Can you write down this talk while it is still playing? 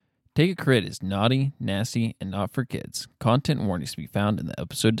Take a Crit is naughty, nasty, and not for kids. Content warnings to be found in the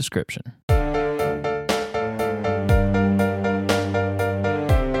episode description.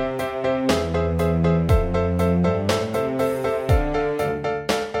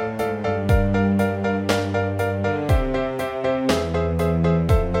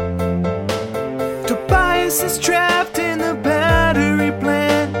 Tobias is trapped in the battery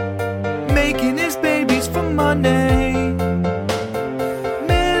plant, making his babies for money.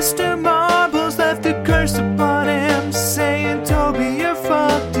 Mr. Marbles left a curse upon him, saying, Toby, you're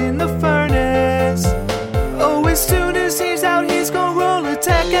fucked in the furnace. Oh, as soon as he's out, he's gonna roll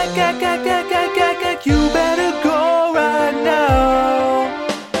attack. You better go right now.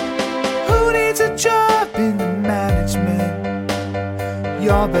 Who needs a job in the management?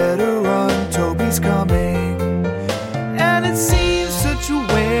 Y'all better run, Toby's coming. And it seems such a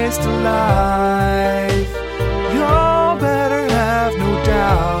waste of life. Y'all better have no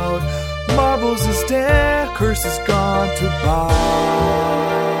doubt. Marbles is dead, curse is gone, Tobias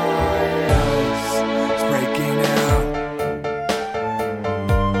is breaking out.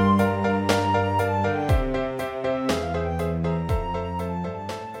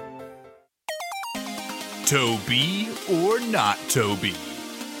 Toby or not Toby?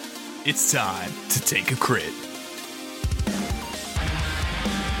 It's time to take a crit.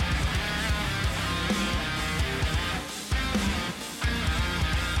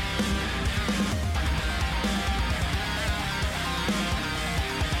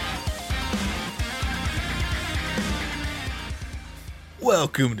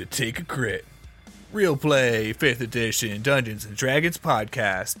 Welcome to Take a Crit, Real Play 5th Edition Dungeons & Dragons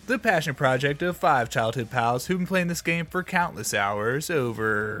podcast, the passion project of 5 childhood pals who've been playing this game for countless hours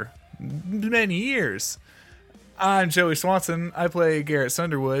over many years. I'm Joey Swanson. I play Garrett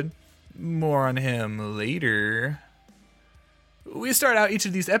Sunderwood. More on him later. We start out each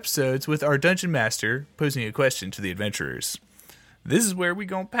of these episodes with our dungeon master posing a question to the adventurers. This is where we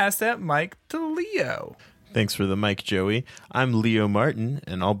gonna pass that mic to Leo. Thanks for the mic, Joey. I'm Leo Martin,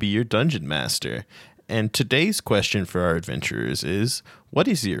 and I'll be your dungeon master. And today's question for our adventurers is, what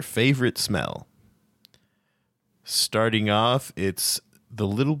is your favorite smell? Starting off, it's the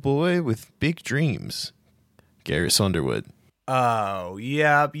little boy with big dreams, Garrett Sunderwood. Oh,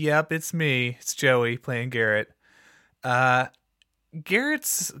 yep, it's me. It's Joey playing Garrett.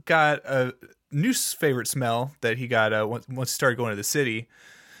 Garrett's got a new favorite smell that he got once he started going to the city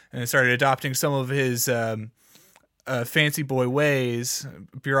and started adopting some of his fancy boy ways,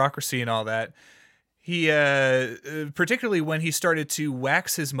 bureaucracy and all that. He, particularly when he started to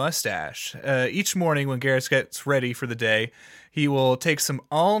wax his mustache. Each morning when Garrett gets ready for the day, he will take some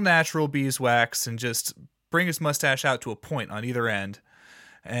all-natural beeswax and just bring his mustache out to a point on either end.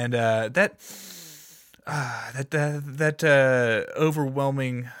 And that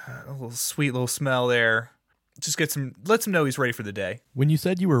overwhelming, little sweet little smell there just lets him know he's ready for the day. When you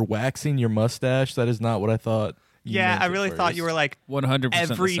said you were waxing your mustache, that is not what I thought. Yeah, I really thought you were like 100%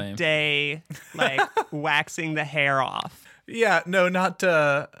 every the same. day, like waxing the hair off. Yeah, no, not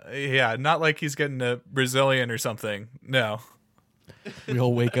like he's getting a Brazilian or something. No. We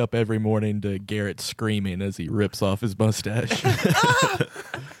all wake up every morning to Garrett screaming as he rips off his mustache.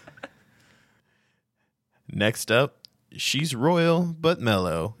 Next up, she's royal but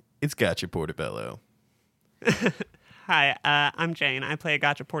mellow. It's Gotcha Portobello. Hi, I'm Jane. I play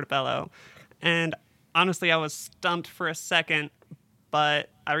Gotcha Portobello. And honestly, I was stumped for a second,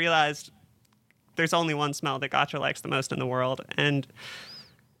 but I realized there's only one smell that Gotcha likes the most in the world, and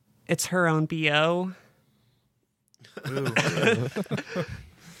it's her own BO.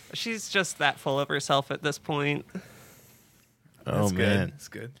 She's just that full of herself at this point. Oh, That's man.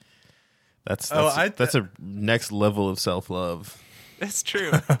 Good. That's good. That's a next level of self-love. It's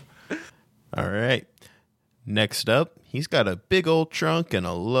true. All right. Next up, he's got a big old trunk and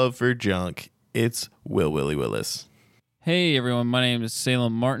a love for junk. It's Will Willie Willis. Hey everyone, my name is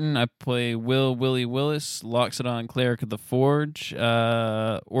Salem Martin. I play Will Willie Willis, Loxodon Cleric of the Forge,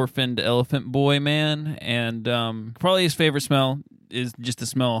 orphaned elephant boy man, and probably his favorite smell is just the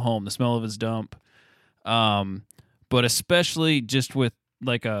smell of home, the smell of his dump. But especially just with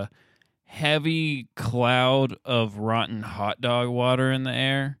like a heavy cloud of rotten hot dog water in the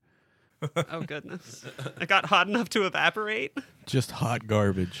air. Oh, goodness. It got hot enough to evaporate? Just hot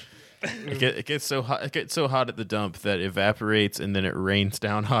garbage. It gets so hot. It gets so hot at the dump that it evaporates and then it rains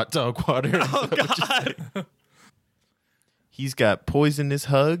down hot dog water. Oh, God. He's got poisonous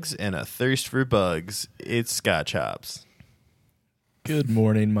hugs and a thirst for bugs. It's Scotch Hops. Good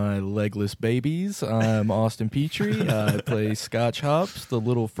morning, my legless babies. I'm Austin Petrie. I play Scotch Hops, the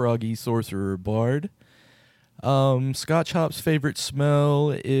little froggy sorcerer bard. Scotch Hop's favorite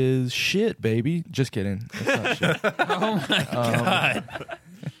smell is shit, baby. Just kidding. That's not shit. Oh my god.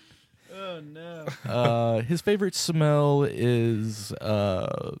 Oh no. His favorite smell is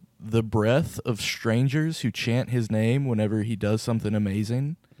the breath of strangers who chant his name whenever he does something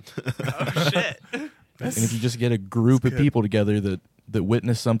amazing. Oh shit! And if you just get a group of people together that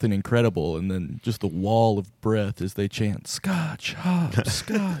witness something incredible, and then just the wall of breath as they chant "Scotch Hops,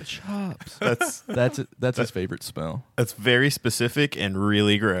 Scotch Hops." That's his favorite smell. That's very specific and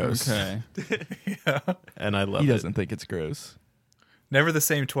really gross. Okay. And I love He it. doesn't think it's gross. Never the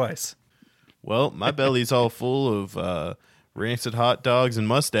same twice. Well, my belly's all full of rancid hot dogs and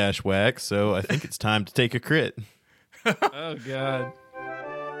mustache wax, so I think it's time to take a crit. Oh god.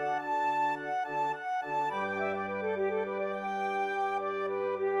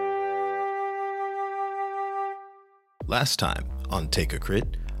 Last time on Take a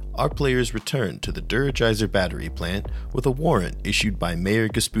Crit, our players returned to the Duragizer battery plant with a warrant issued by Mayor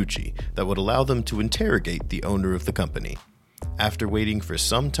Gaspucci that would allow them to interrogate the owner of the company. After waiting for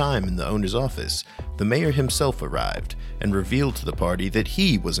some time in the owner's office, the mayor himself arrived and revealed to the party that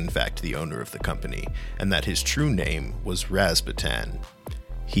he was in fact the owner of the company and that his true name was Razbatan.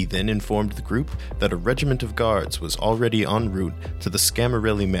 He then informed the group that a regiment of guards was already en route to the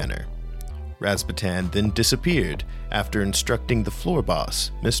Scamarelli Manor. Razbatan then disappeared after instructing the floor boss,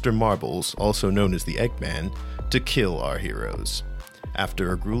 Mr. Marbles, also known as the Eggman, to kill our heroes.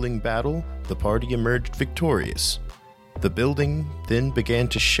 After a grueling battle, the party emerged victorious. The building then began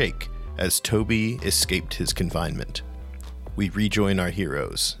to shake as Toby escaped his confinement. We rejoin our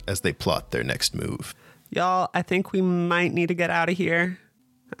heroes as they plot their next move. Y'all, I think we might need to get out of here.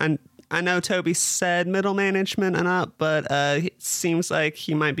 I know Toby said middle management and up, but it seems like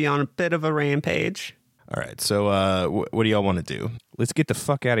he might be on a bit of a rampage. All right, so what do y'all want to do? Let's get the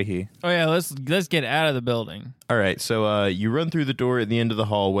fuck out of here. Oh yeah, let's get out of the building. All right, so you run through the door at the end of the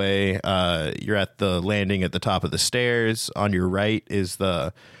hallway. You're at the landing at the top of the stairs. On your right is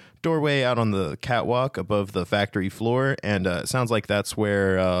the doorway out on the catwalk above the factory floor, and it sounds like that's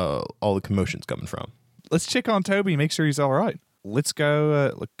where all the commotion's coming from. Let's check on Toby, make sure he's all right. Let's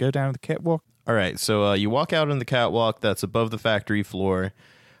go down the catwalk. All right, so you walk out on the catwalk that's above the factory floor.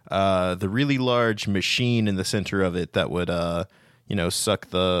 The really large machine in the center of it that would, suck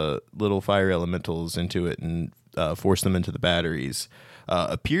the little fire elementals into it and force them into the batteries,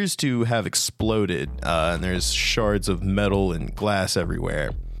 appears to have exploded, and there's shards of metal and glass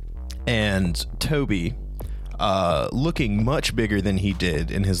everywhere. And Toby, looking much bigger than he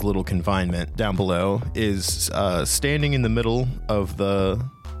did in his little confinement down below, is standing in the middle of the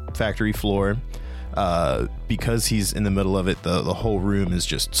factory floor. Because he's in the middle of it, the whole room is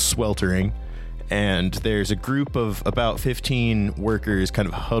just sweltering, and there's a group of about 15 workers kind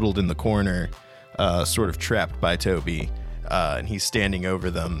of huddled in the corner, sort of trapped by Toby, and he's standing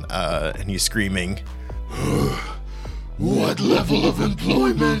over them, and he's screaming, "What level of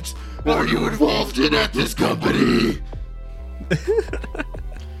employment are you involved in at this company?"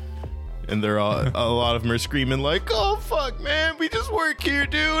 And they're all, a lot of them are screaming like, "Oh fuck, man, we just work here,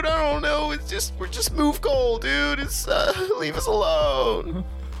 dude. I don't know. We're just move coal, dude. It's leave us alone."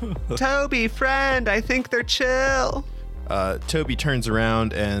 Toby, friend, I think they're chill. Toby turns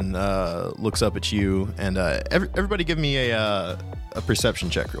around and looks up at you, and everybody give me a perception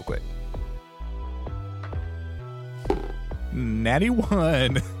check real quick. Natty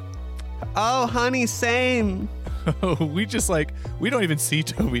 1. Oh, honey, same. We don't even see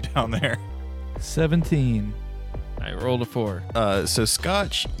Toby down there. 17. I rolled a 4. So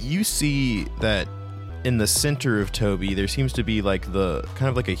Scotch, you see that in the center of Toby, there seems to be like the kind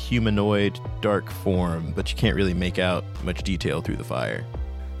of like a humanoid dark form, but you can't really make out much detail through the fire.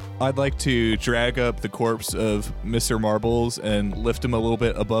 I'd like to drag up the corpse of Mr. Marbles and lift him a little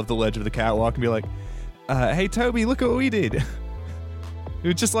bit above the ledge of the catwalk and be like, "Hey, Toby, look what we did. It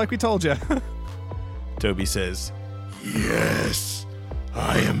was just like we told you." Toby says, "Yes,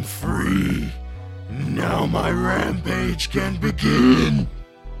 I am free. Now my rampage can begin."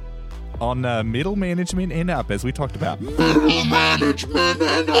 On middle management and up, as we talked about. Middle management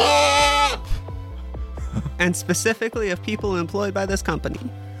and up! And specifically of people employed by this company.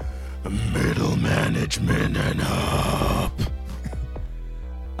 Middle management and up.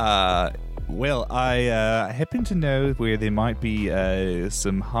 Well, I happen to know where there might be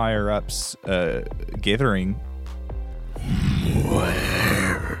some higher-ups gathering.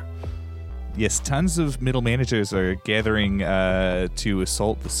 Where? Yes, tons of middle managers are gathering to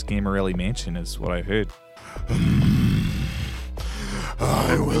assault the Scamarelli mansion, is what I heard.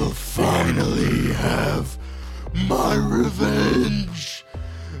 I will finally have my revenge.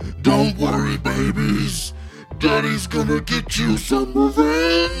 Don't worry, babies. Daddy's gonna get you some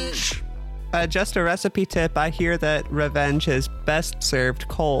revenge. Just a recipe tip. I hear that revenge is best served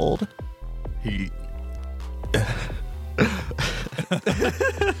cold. He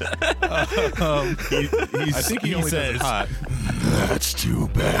I think he only says hot. That's too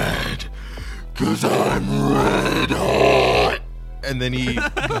bad, 'cause I'm red hot. and then he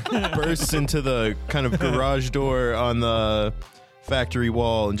bursts into the kind of garage door on the factory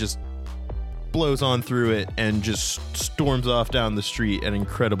wall and just blows on through it and just storms off down the street at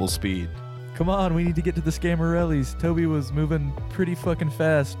incredible speed. Come on, we need to get to the Scamarellis. Toby was moving pretty fucking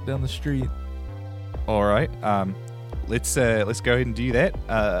fast down the street. All right. Let's go ahead and do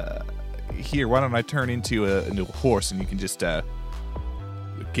that. Here, why don't I turn into a horse and you can just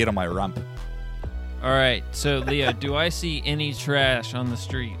get on my rump. All right. So, Leo, do I see any trash on the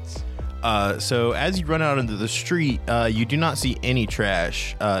streets? So as you run out into the street, you do not see any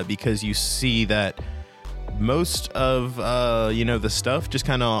trash because you see that most of the stuff just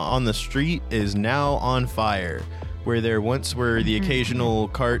kind of on the street is now on fire. Where there once were the occasional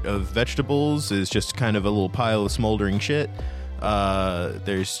cart of vegetables is just kind of a little pile of smoldering shit.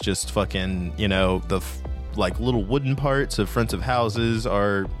 There's just fucking like little wooden parts of fronts of houses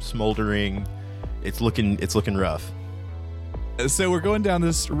are smoldering. It's looking rough. So we're going down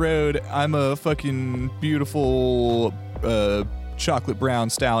this road. I'm a fucking beautiful chocolate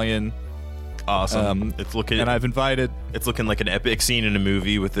brown stallion. Awesome. It's looking like an epic scene in a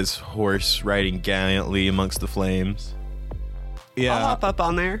movie with this horse riding gallantly amongst the flames. Yeah. I'll hop up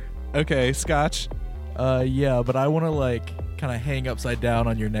on there. Okay, Scotch. Yeah, but I want to kind of hang upside down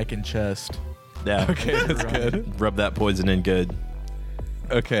on your neck and chest. Yeah. Okay, that's good. Rub that poison in good.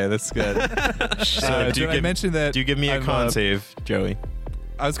 Okay, that's good. So I mention that? Do you give me a con save, Joey?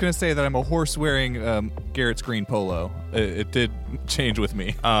 I was going to say that I'm a horse wearing Garrett's green polo. It did change with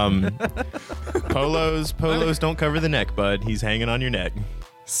me. Polos don't cover the neck, bud. He's hanging on your neck.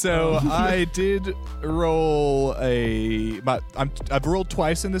 So I did roll I've rolled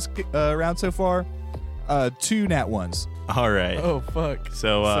twice in this round so far. 2 nat ones. All right. Oh, fuck.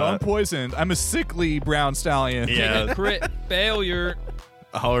 So I'm poisoned. I'm a sickly brown stallion. Yeah. Crit failure.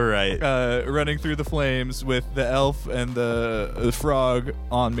 All right. Running through the flames with the elf and the frog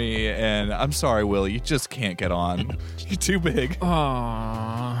on me, and I'm sorry, Will, you just can't get on. You're too big.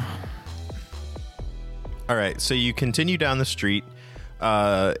 Aww. All right, so you continue down the street.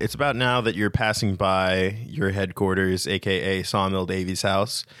 It's about now that you're passing by your headquarters, a.k.a. Sawmill Davies'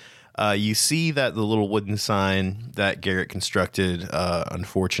 house. You see that the little wooden sign that Garrett constructed,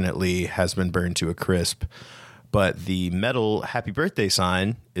 unfortunately, has been burned to a crisp. But the metal "Happy Birthday"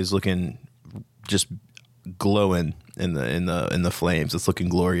 sign is looking just glowing in the flames. It's looking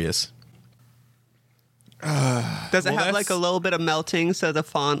glorious. Does it have a little bit of melting so the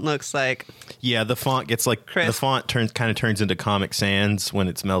font looks like? Yeah, the font gets crisp. The font turns into Comic Sans when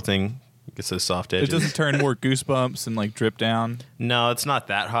it's melting. It gets those soft edges. It doesn't turn more Goosebumps and drip down. No, it's not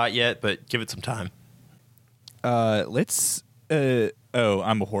that hot yet, but give it some time. Let's. I'm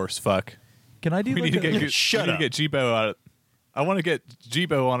a horse. Fuck. Can I do We need to get Shut up. Get Jibo out. I want to get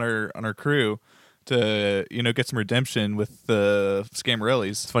Jibo on our crew to get some redemption with the Scamarellis.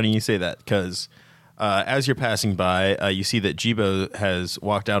 It's funny you say that because as you're passing by, you see that Jibo has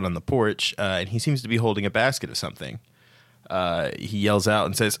walked out on the porch and he seems to be holding a basket of something. He yells out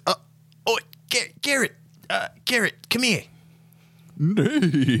and says, "Oh, Garrett, come here."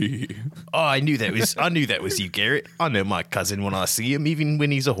 Nay. Oh, I knew that was you, Garrett. I know my cousin when I see him, even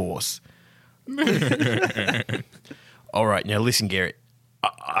when he's a horse. All right, now listen, Garrett.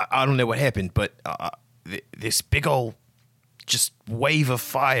 I don't know what happened, but this big old just wave of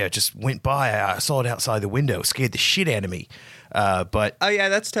fire just went by. I saw it outside the window. It scared the shit out of me. But Oh yeah,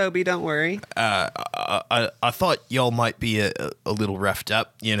 that's Toby. Don't worry. I thought y'all might be a little roughed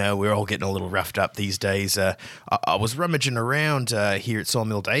up. We're all getting a little roughed up these days. I was rummaging around here at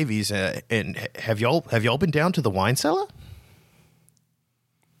Sawmill Davies, and have y'all been down to the wine cellar?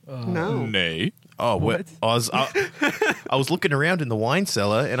 No. Nay. Oh, what? I was looking around in the wine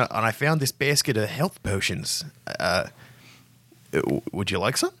cellar, and I found this basket of health potions. Would you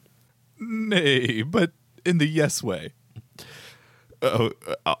like some? Nay, but in the yes way.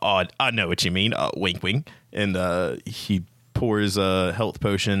 I know what you mean. Wink, wink. And he pours a health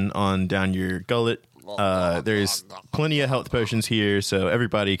potion on down your gullet. There's plenty of health potions here, so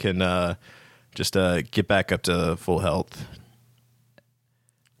everybody can just get back up to full health.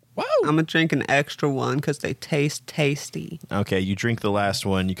 Wow. I'm gonna drink an extra one because they taste tasty. Okay, you drink the last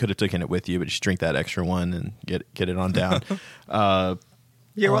one. You could have taken it with you, but just drink that extra one and get it on down.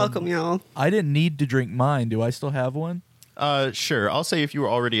 You're welcome, y'all. I didn't need to drink mine. Do I still have one? Sure. I'll say if you were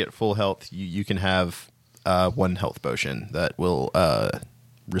already at full health, you can have 1 health potion that will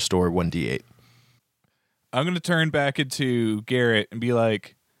restore 1d8. I'm going to turn back into Garrett and be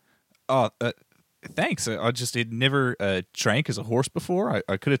like, oh, thanks. I just had never drank as a horse before.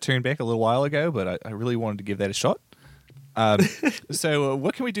 I could have turned back a little while ago, but I really wanted to give that a shot. So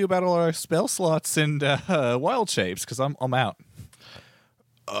what can we do about all our spell slots and wild shapes? Because I'm out.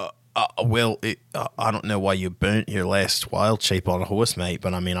 Well, I don't know why you burnt your last wild shape on a horse, mate,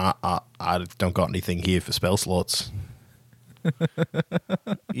 but I mean, I don't got anything here for spell slots.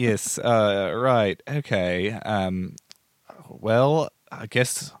 Yes, right. Okay. Well, I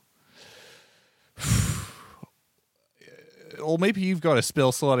guess. Well, maybe you've got a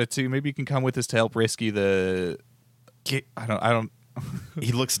spell slot or two. Maybe you can come with us to help rescue the. I don't.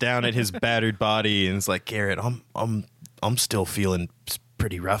 He looks down at his battered body and is like, Garrett, I'm still feeling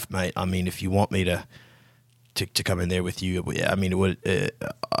pretty rough, mate. I mean, if you want me to come in there with you, I mean, it would.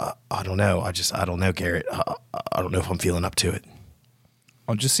 I don't know. I don't know, Garrett. I don't know if I'm feeling up to it.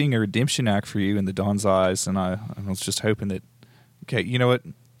 I'm just seeing a redemption act for you in the Dawn's eyes, and I was just hoping that. Okay, you know what?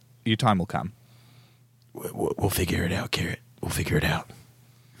 Your time will come. We'll figure it out, Garrett. We'll figure it out.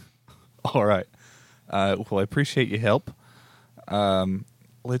 All right. Well, I appreciate your help.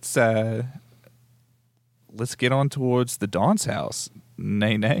 Let's get on towards the Dawn's house.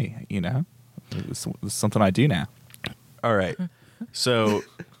 Nay, you know, it's something I do now. All right. So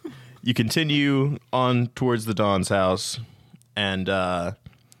you continue on towards the Dawn's house, and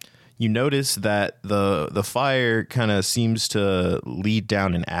you notice that the fire kind of seems to lead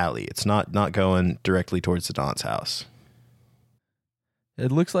down an alley. It's not going directly towards the Dawn's house.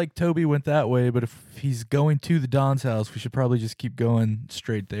 It looks like Toby went that way, but if he's going to the Dawn's house, we should probably just keep going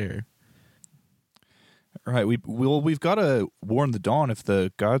straight there. All right. We've got to warn the Dawn if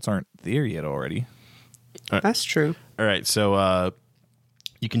the guards aren't there yet already. That's true. All right. So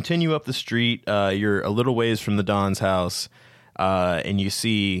you continue up the street. You're a little ways from the Dawn's house, and you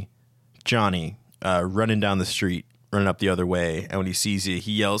see Johnny running down the street, running up the other way. And when he sees you,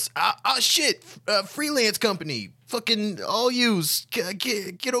 he yells, shit, freelance company. Fucking all yous,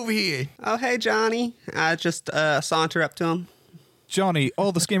 get over here. Oh, hey, Johnny. I just saunter up to him. Johnny,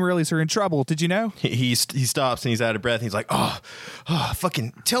 all the Skimmerellies are in trouble. Did you know? He stops and he's out of breath. And he's like, oh,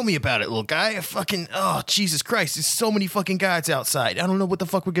 fucking tell me about it, little guy. Jesus Christ, there's so many fucking guys outside. I don't know what the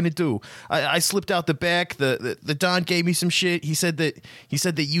fuck we're gonna do. I slipped out the back. The Don gave me some shit. He said that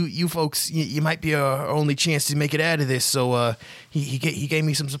you folks, you might be our only chance to make it out of this. So he gave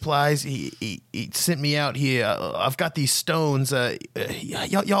me some supplies. He sent me out here. I've got these stones.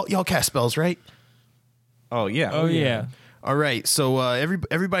 Y'all cast spells, right? Oh yeah. Oh yeah. All right, so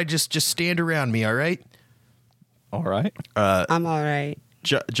everybody just stand around me, all right? All right. I'm all right.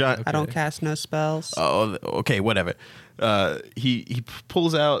 John, I don't cast no spells. Oh, okay, whatever. He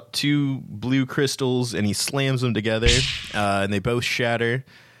pulls out 2 blue crystals and he slams them together, and they both shatter.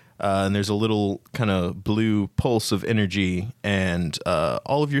 And there's a little kind of blue pulse of energy, and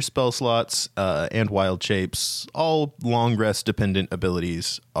all of your spell slots and wild shapes, all long rest dependent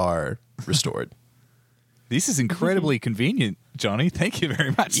abilities are restored. This is incredibly convenient, Johnny. Thank you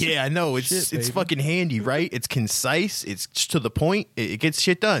very much. Yeah, I know. It's fucking handy, right? It's concise. It's to the point. It gets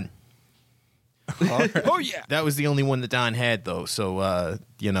shit done. Oh yeah. That was the only one that Don had, though. So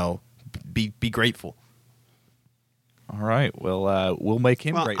be grateful. All right. Well, we'll make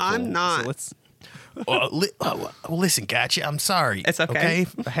him grateful. I'm not. So let's. Well, listen, gotcha. I'm sorry. It's okay.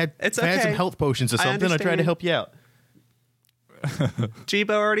 I had It's some okay. health potions or something. I tried to understand. help you out.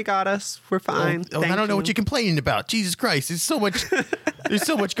 Jibo already got us. We're fine. I don't know what you're complaining about. Jesus Christ, there's so much. There's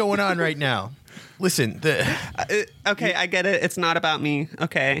so much going on right now. Listen, Okay, I get it. It's not about me.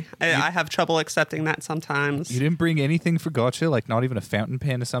 Okay, I have trouble accepting that sometimes. You didn't bring anything for gotcha, like not even a fountain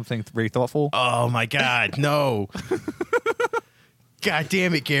pen or something very thoughtful. oh my God, no. God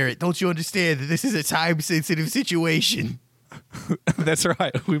damn it, Garrett. Don't you understand that this is a time-sensitive situation? That's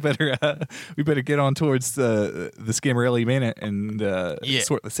right. We better get on towards the Skimmerelli Manor and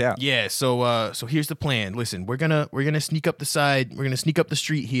sort this out. Yeah. So here's the plan. Listen, we're gonna sneak up the side. We're gonna sneak up the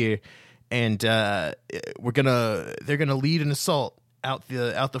street here, and they're gonna lead an assault out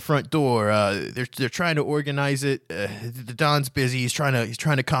the front door. They're trying to organize it. The Don's busy. He's trying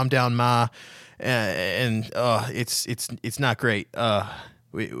to calm down Ma, and it's not great.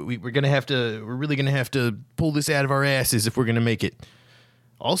 We're really gonna have to pull this out of our asses if we're gonna make it.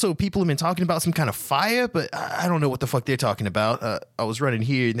 Also, people have been talking about some kind of fire, but I don't know what the fuck they're talking about. I was running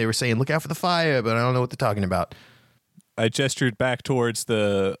here and they were saying, look out for the fire, but I don't know what they're talking about. I gestured back towards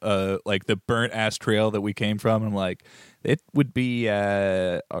the burnt ass trail that we came from, and I'm like, it would be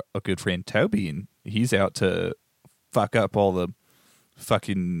a good friend Toby, and he's out to fuck up all the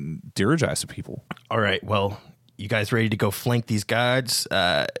fucking Dirigize people. All right, well, you guys ready to go flank these guards?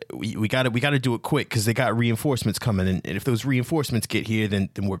 We got to do it quick because they got reinforcements coming, and if those reinforcements get here, then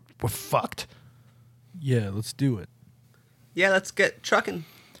we're fucked. Yeah, let's do it. Yeah, let's get trucking.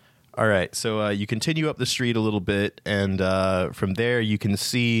 All right, so you continue up the street a little bit, and from there you can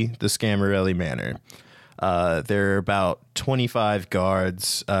see the Scamarelli Manor. There are about 25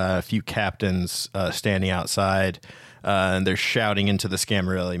 guards, a few captains standing outside, and they're shouting into the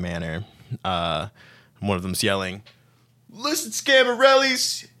Scamarelli Manor. One of them's yelling, "Listen,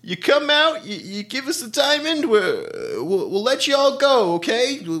 Scamarellis, you come out, you give us the diamond, we'll let you all go,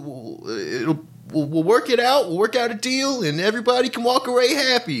 okay? We'll work it out, we'll work out a deal, and everybody can walk away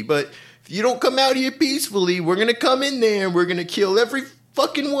happy. But if you don't come out here peacefully, we're going to come in there and we're going to kill every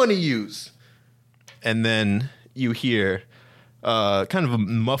fucking one of yous." And then you hear kind of a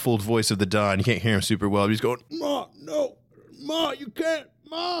muffled voice of the Don. You can't hear him super well. He's going, "Ma, no, Ma, you can't,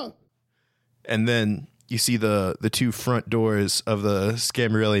 Ma." And then you see the two front doors of the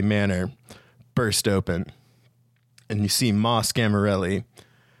Scamarelli Manor burst open. And you see Ma Scamarelli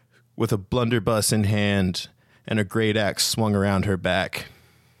with a blunderbuss in hand and a great axe swung around her back.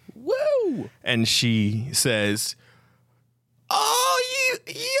 Woo! And she says, "Oh,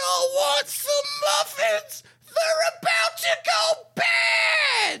 y'all want some muffins? They're about to go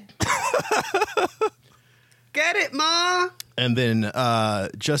bad!" Get it, Ma? And then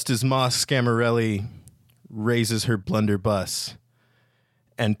just as Ma Scamarelli raises her blunderbuss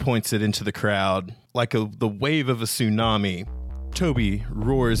and points it into the crowd, like the wave of a tsunami, Toby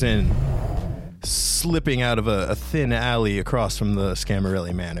roars in, slipping out of a thin alley across from the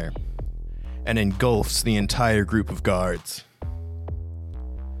Scamarelli Manor, and engulfs the entire group of guards.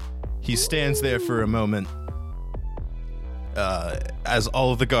 He stands there for a moment as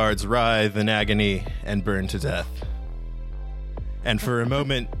all of the guards writhe in agony and burn to death. And for a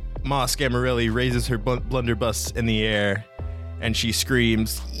moment, Ma Scamarelli raises her blunderbuss in the air, and she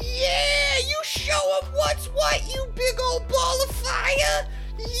screams, "Yeah, you show 'em what's what, you big old ball of fire!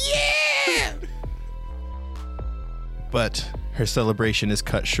 Yeah!" But her celebration is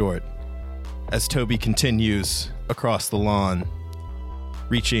cut short as Toby continues across the lawn,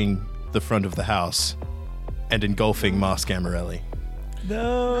 reaching the front of the house and engulfing Ma Scamarelli.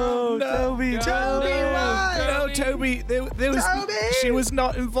 No, Toby, why? No, Toby. There was. Toby! She was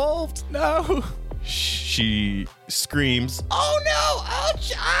not involved. No. She screams, "Oh no! Oh,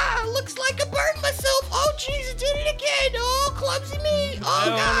 looks like I burned myself! Oh jeez, I did it again! Oh, clumsy me! Oh I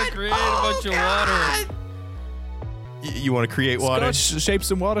want to create a bunch of water. You want to create water? Shape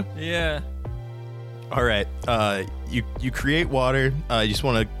some water. Yeah. All right. You create water. You just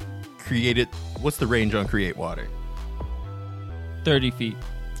want to create it. What's the range on create water? 30 feet.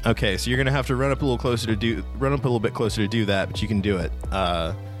 Okay, so you're gonna have to run up a little bit closer to do that, but you can do it.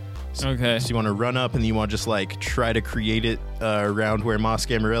 Okay. So you want to run up and you want to just like try to create it around where Ma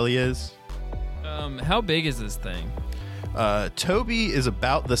Scamarelli is. How big is this thing? Toby is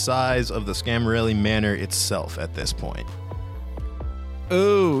about the size of the Scamarelli Manor itself at this point.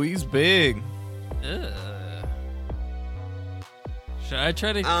 Oh, he's big. Ugh. Should I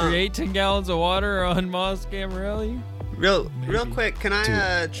try to create 10 gallons of water on Ma Scamarelli? Real quick, can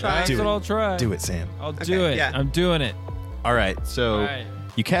I try? That's what I'll try. Do it, Sam. I'll do it. yeah. I'm doing it. All right, so All right.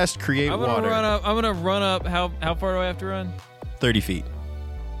 you cast create I'm gonna water. run up. How far do I have to run? 30 feet.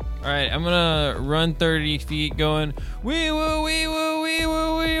 All right, I'm gonna run 30 feet, going wee woo wee woo wee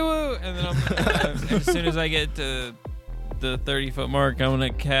woo wee woo, and then as soon as I get to the 30-foot mark, I'm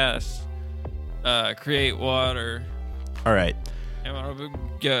gonna cast create water. All right. And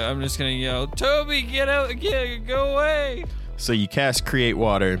I'm just gonna yell, "Toby, get out! Go away!" So you cast create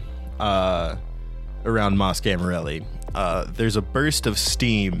water around Ma Scamarelli. There's a burst of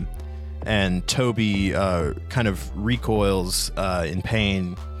steam, and Toby kind of recoils in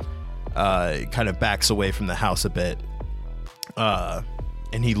pain, kind of backs away from the house a bit,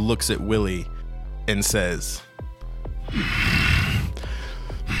 and he looks at Willie and says,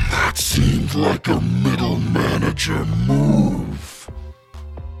 That seemed like a middle manager move.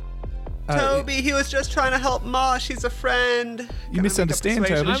 Toby, he was just trying to help Ma. She's a friend. You misunderstand,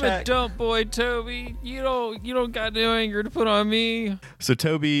 Toby. I'm a dump boy, Toby. You don't got no anger to put on me. So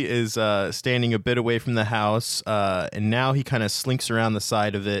Toby is standing a bit away from the house, and now he kind of slinks around the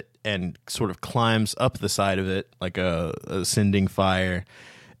side of it and sort of climbs up the side of it like a ascending fire,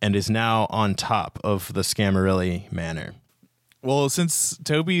 and is now on top of the Scamarelli Manor. Well, since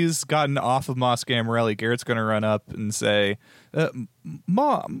Toby's gotten off of Ma Scamarelli, Garrett's going to run up and say,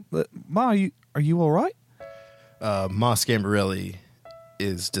 Ma, are you all right? Ma Scamarelli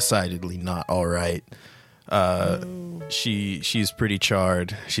is decidedly not all right. She's pretty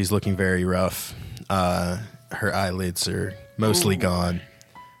charred. She's looking very rough. Her eyelids are mostly gone.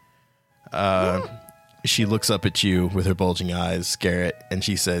 She looks up at you with her bulging eyes, Garrett, and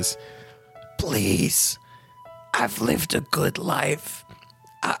she says, Please, I've lived a good life.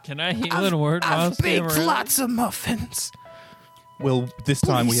 Can I heal in word while I've staying baked around? lots of muffins. Well, this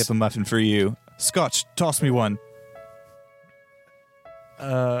time we Please. have a muffin for you. Scotch, toss me one.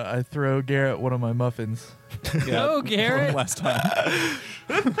 I throw Garrett one of my muffins. No, Garrett. Last time.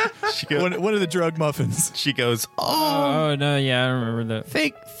 she, go- one of the drug muffins. she goes, Oh, no, yeah, I remember that.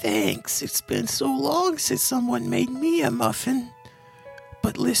 Thanks. It's been so long since someone made me a muffin.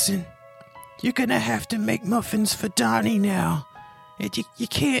 But listen, you're gonna have to make muffins for Donnie now. And you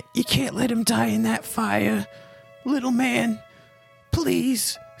can't let him die in that fire. Little man,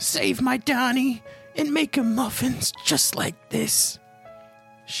 please save my Donnie and make him muffins just like this.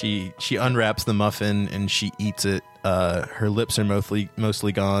 She unwraps the muffin and she eats it. Her lips are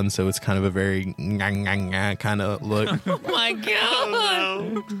mostly gone, so it's kind of a very kind of look. My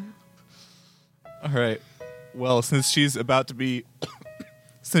God. All right. Well, since she's about to be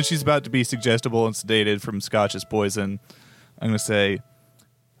suggestible and sedated from Scotch's poison, I'm going to say,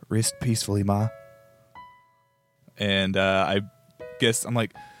 rest peacefully, Ma. And I guess I'm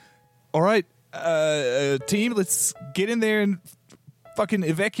like, all right, team, let's get in there and fucking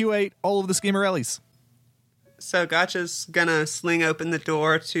evacuate all of the Scamarellis. So Gotcha's gonna sling open the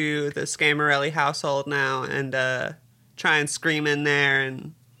door to the Scamarelli household now and try and scream in there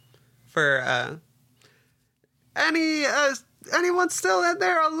and for anyone still in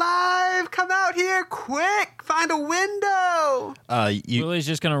there alive? Come out here quick! Find a window! Willie's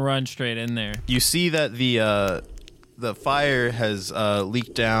just going to run straight in there. You see that the fire has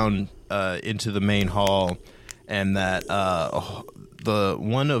leaked down into the main hall, and that the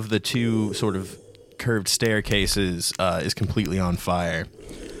one of the two sort of curved staircases is completely on fire,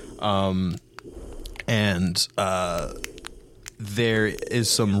 and there is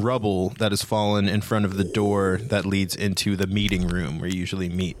some rubble that has fallen in front of the door that leads into the meeting room where you usually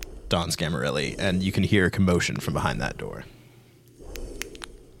meet Don Scamarelli, and you can hear a commotion from behind that door.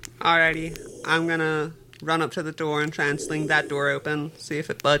 Alrighty, I'm gonna run up to the door and try and sling that door open, see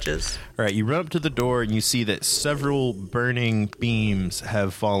if it budges. All right, you run up to the door and you see that several burning beams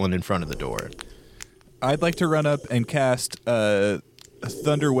have fallen in front of the door. I'd like to run up and cast a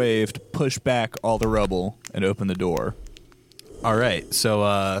thunder wave to push back all the rubble and open the door. All right,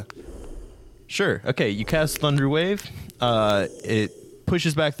 so sure. Okay, you cast Thunder Wave. It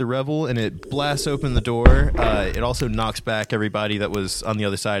pushes back the rubble and it blasts open the door. It also knocks back everybody that was on the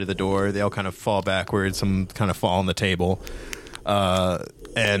other side of the door. They all kind of fall backwards. Some kind of fall on the table.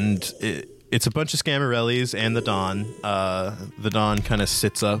 And it's a bunch of Scamarellis and the Don. The Don kind of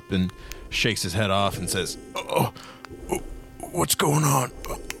sits up and shakes his head off and says, Oh, what's going on?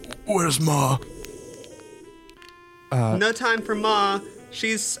 Where's Ma? No time for Ma.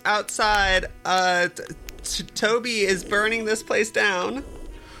 She's outside. Toby is burning this place down.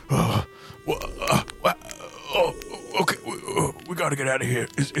 Okay, we gotta get out of here.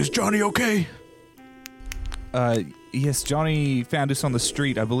 Is Johnny okay? Yes, Johnny found us on the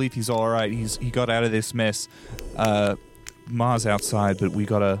street. I believe he's all right. He got out of this mess. Ma's outside, but we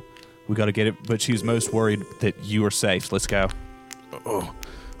gotta get it. But she's most worried that you are safe. Let's go.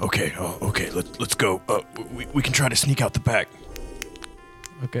 Okay. Let's go. We can try to sneak out the back.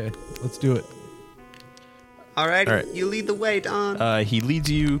 Okay, let's do it. Alrighty, All right. You lead the way, Don. he leads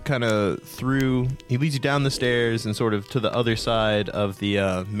you kind of through. He leads you down the stairs and sort of to the other side of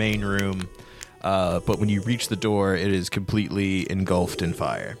the main room. But when you reach the door, it is completely engulfed in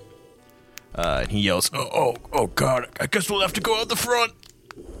fire. And he yells, Oh God! I guess we'll have to go out the front.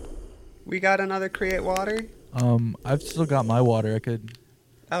 We got another create water. I've still got my water. I could,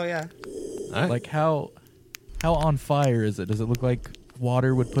 Oh yeah. All right. like, how on fire is it? Does it look like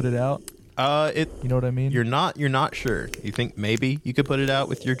water would put it out? You know what I mean? You're not sure. You think maybe you could put it out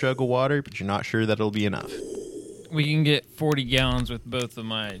with your jug of water, but you're not sure that it'll be enough. We can get 40 gallons with both of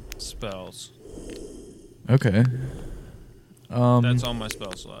my spells. Okay. That's all my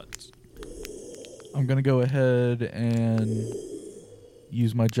spell slots. I'm gonna go ahead and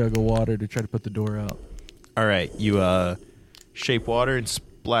use my jug of water to try to put the door out. All right, you shape water and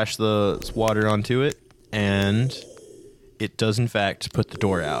splash the water onto it, and it does in fact put the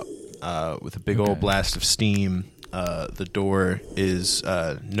door out. With a big old blast of steam, the door is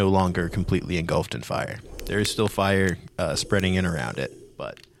no longer completely engulfed in fire. There is still fire spreading in around it,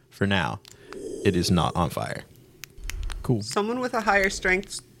 but for now, it is not on fire. Cool. Someone with a higher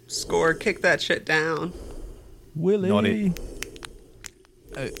strength score kick that shit down. Willie. Naughty.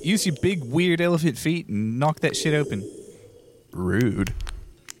 Use your big weird elephant feet and knock that shit open. Rude.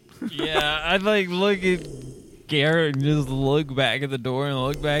 Yeah, I'd like look at Garrett and just look back at the door and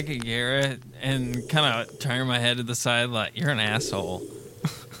look back at Garrett and kind of turn my head to the side like, you're an asshole.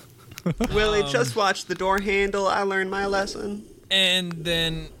 Willie, just watch the door handle. I learned my lesson. And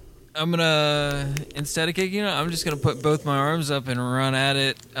then I'm gonna, instead of kicking it, I'm just gonna put both my arms up and run at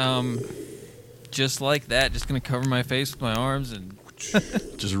it, just like that. Just gonna cover my face with my arms and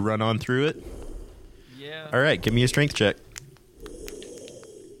Just run on through it. yeah. All right, give me a strength check.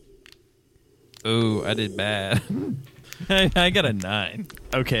 Ooh, I did bad. I got a 9.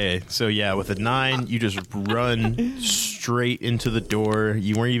 Okay, so yeah, with a 9, you just run straight into the door.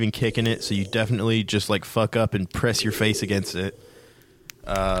 You weren't even kicking it, so you definitely just like fuck up and press your face against it.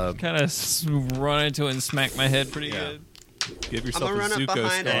 Kind of run into it and smack my head pretty good. Give I'm yourself gonna a run up Zuko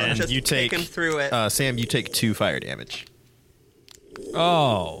behind it scar. and just you take take him through it. Sam, you take 2 fire damage.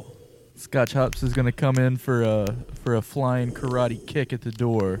 Oh. Scotch Hops is gonna come in for a flying karate kick at the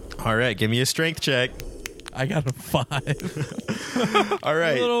door. All right, give me a strength check. I got a 5. All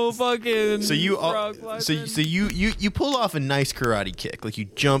right. Little fucking So you frog so flapping. you pull off a nice karate kick. Like you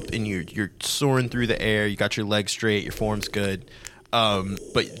jump and you're soaring through the air. You got your legs straight. Your form's good.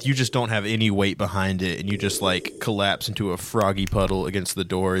 But you just don't have any weight behind it, and you just like collapse into a froggy puddle against the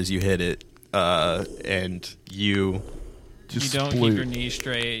door as you hit it. And you You don't keep your knees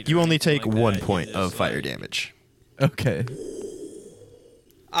straight. you or only anything take like 1 that. You point just, of fire like- damage. Okay.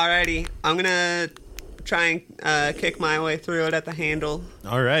 Alrighty, I'm gonna try and kick my way through it at the handle.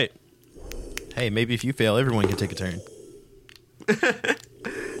 All right. Hey, maybe if you fail, everyone can take a turn.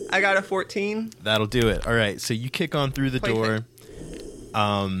 I got a 14. That'll do it. All right, so you kick on through the door.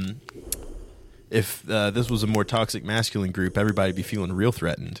 If this was a more toxic masculine group, everybody'd be feeling real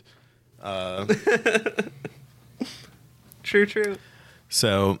threatened. True.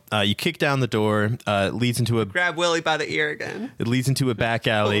 So you kick down the door. It leads into a Grab Willie by the ear again. back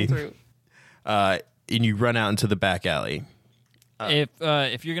Pull him alley, through. and you run out into the back alley.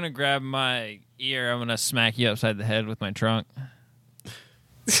 If you're gonna grab my ear, I'm gonna smack you upside the head with my trunk.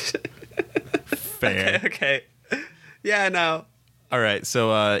 Fair. Okay. Yeah, no. All right,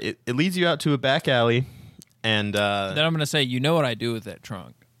 so it leads you out to a back alley, and Then I'm gonna say, you know what I do with that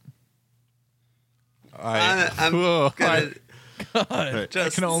trunk. I'm gonna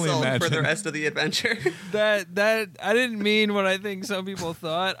just can only sulk for the imagine. rest of the adventure. That I didn't mean what I think some people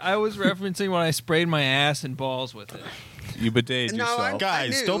thought. I was referencing when I sprayed my ass and balls with it. You bidet No, yourself.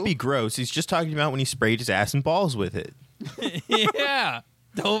 guys, knew. don't be gross. He's just talking about when he sprayed his ass and balls with it. Yeah,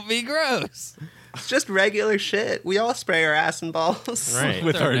 don't be gross. It's just regular shit. We all spray our ass and balls. Right.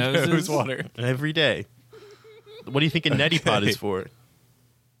 with With our our noses. nose water. Every day. What do you think a neti pot is for?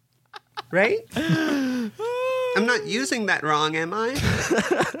 Right? I'm not using that wrong, am I?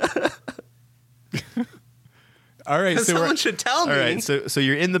 All right, so Someone should tell me. All right, so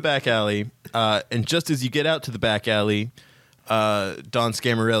you're in the back alley, and just as you get out to the back alley, Don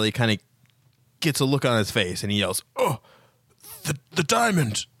Scamarelli kind of gets a look on his face, and he yells, "Oh, the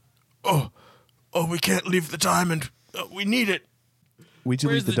diamond! Oh, we can't leave the diamond. We need it. where'd you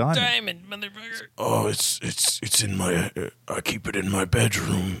Where's leave the diamond? diamond, motherfucker? Oh, it's in my. I keep it in my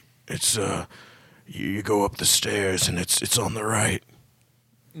bedroom. It's you go up the stairs and it's on the right.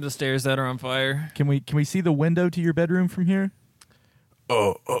 The stairs that are on fire. Can we see the window to your bedroom from here?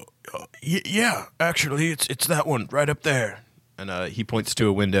 Yeah. Actually, it's that one right up there. And he points to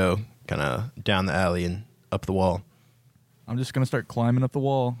a window, kind of down the alley and up the wall. I'm just gonna start climbing up the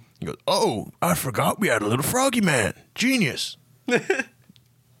wall. He goes, "Oh, I forgot we had a little froggy man. Genius."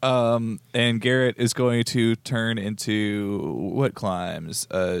 And Garrett is going to turn into what climbs?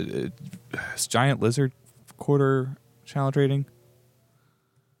 Giant lizard quarter challenge rating.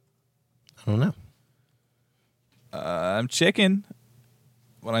 I don't know. I'm checking.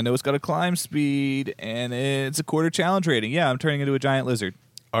 Well, I know it's got a climb speed and it's a quarter challenge rating. Yeah, I'm turning into a giant lizard.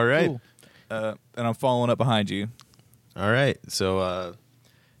 All right. Cool. And I'm following up behind you. All right. So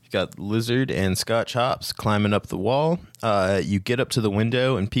you got Lizard and Scotch Hops climbing up the wall. You get up to the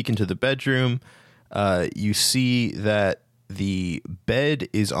window and peek into the bedroom. You see that the bed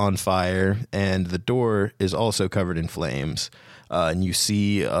is on fire and the door is also covered in flames. And you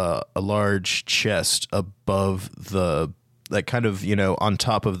see a large chest above the, like, kind of, on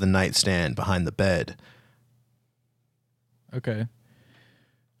top of the nightstand behind the bed. Okay.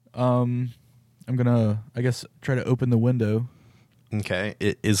 I'm gonna, I guess, try to open the window. Okay.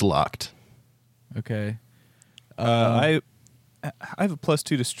 It is locked. Okay. I have a +2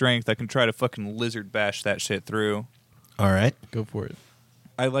 to strength. I can try to fucking lizard bash that shit through. All right. Go for it.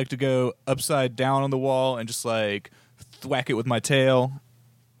 I like to go upside down on the wall and just like thwack it with my tail.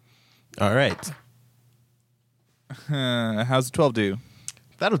 All right. How's the 12 do?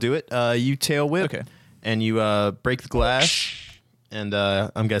 That'll do it. You tail whip, Okay. and you break the glass, and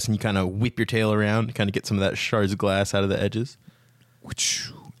I'm guessing you kind of whip your tail around, kind of get some of that shards of glass out of the edges,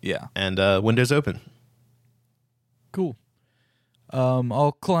 Yeah. and windows open. Cool.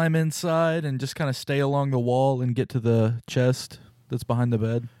 I'll climb inside and just kind of stay along the wall and get to the chest that's behind the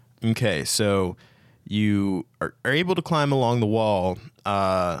bed. Okay, so you are able to climb along the wall,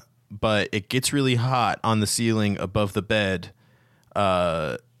 but it gets really hot on the ceiling above the bed.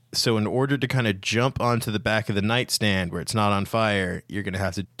 So in order to kind of jump onto the back of the nightstand where it's not on fire, you're going to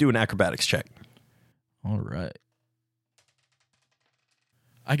have to do an acrobatics check. All right.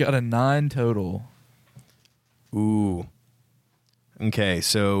 I got a 9 total. Ooh. Okay,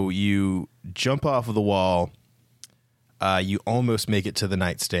 so you jump off of the wall. You almost make it to the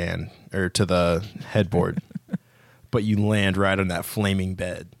nightstand, or to the headboard, but you land right on that flaming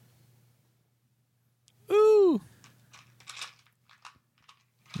bed. Ooh.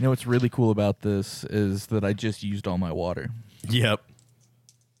 You know what's really cool about this is that I just used all my water. Yep.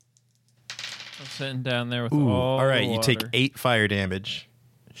 I'm sitting down there with Ooh. all right, the you take water. 8 fire damage.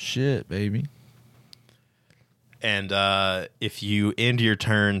 Shit, baby. And if you end your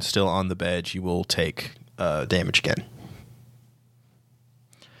turn still on the bed, you will take damage again.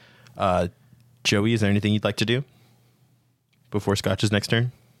 Joey, is there anything you'd like to do before Scotch's next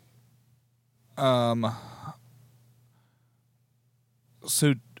turn?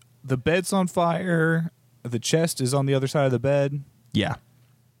 So the bed's on fire. The chest is on the other side of the bed. Yeah.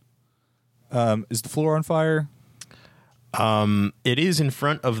 Is the floor on fire? It is in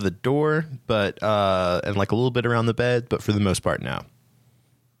front of the door, but and like a little bit around the bed, but for the most part now.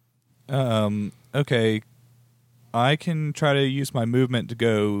 Okay. I can try to use my movement to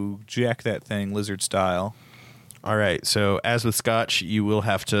go jack that thing lizard style. All right. So as with Scotch, you will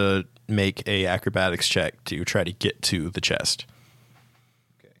have to make a acrobatics check to try to get to the chest.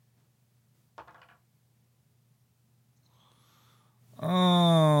 Okay.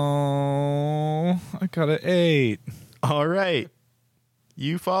 Oh, I got an 8. All right.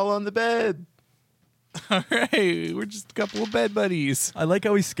 You fall on the bed. All right, we're just a couple of bed buddies. I like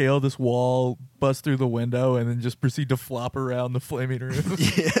how we scale this wall, bust through the window, and then just proceed to flop around the flaming roof.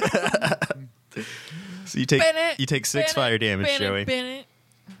 So you take 6 fire damage, Joey.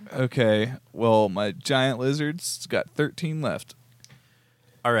 Okay, well, my giant lizard's got 13 left.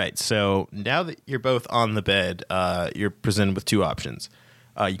 All right, so now that you're both on the bed, you're presented with 2 options.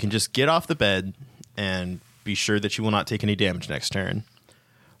 You can just get off the bed and be sure that you will not take any damage next turn.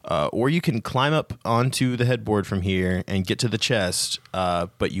 Or you can climb up onto the headboard from here and get to the chest,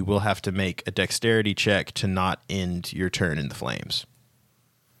 but you will have to make a dexterity check to not end your turn in the flames.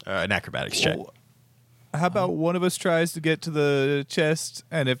 An acrobatics check. How about one of us tries to get to the chest,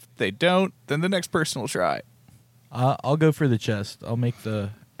 and if they don't, then the next person will try. I'll go for the chest. I'll make the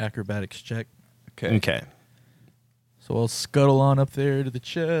acrobatics check. Okay. So I'll scuttle on up there to the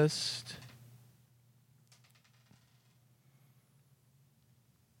chest.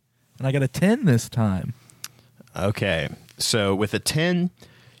 And I got a 10 this time. Okay. So with a 10,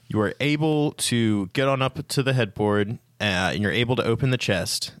 you are able to get on up to the headboard, and you're able to open the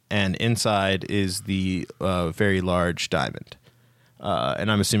chest, and inside is the very large diamond.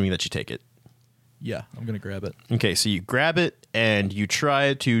 And I'm assuming that you take it. Yeah, I'm going to grab it. Okay, so you grab it, and you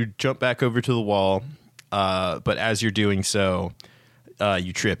try to jump back over to the wall, but as you're doing so,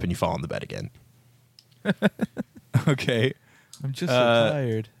 you trip and you fall on the bed again. Okay. I'm just so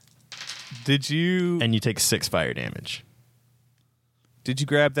tired. Did you And you take 6 fire damage.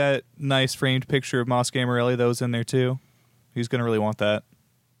 grab that nice framed picture of Moss Gamarelli that was in there too? He's gonna really want that.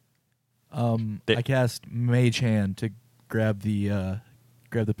 I cast Mage Hand to grab the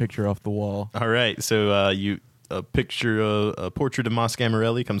picture off the wall. All right, so a portrait of Moss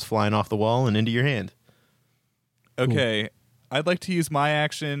Gamarelli comes flying off the wall and into your hand. Okay. I'd like to use my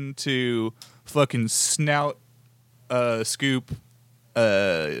action to fucking snout scoop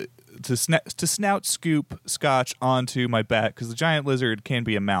to snout scoop Scotch onto my back, because the giant lizard can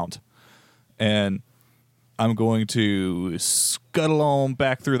be a mount, and I'm going to scuttle on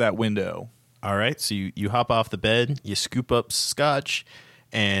back through that window. All right, so you hop off the bed, you scoop up Scotch,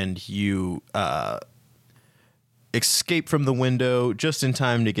 and you escape from the window just in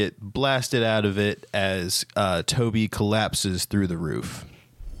time to get blasted out of it as Toby collapses through the roof.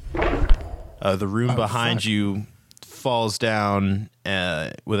 The room behind you falls down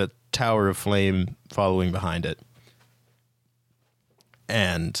with a tower of flame following behind it.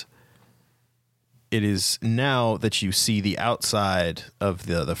 And it is now that you see the outside of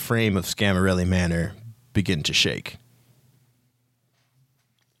the frame of Scamarelli Manor begin to shake.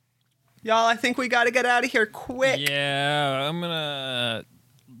 Y'all, I think we got to get out of here quick. Yeah, I'm gonna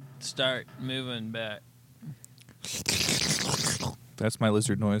start moving back. That's my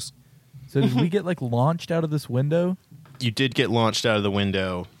lizard noise. So did we get like launched out of this window? You did get launched out of the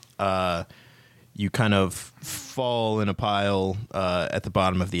window. You kind of fall in a pile at the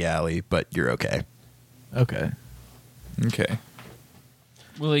bottom of the alley, but you're okay. Okay. Okay.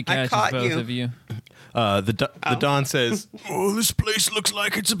 Willie catches caught both you. of you. The Don says, Oh, this place looks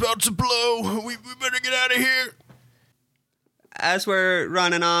like it's about to blow. We better get out of here. As we're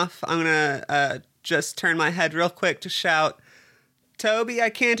running off, I'm going to just turn my head real quick to shout, Toby, I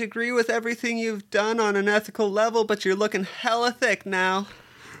can't agree with everything you've done on an ethical level, but you're looking hella thick now.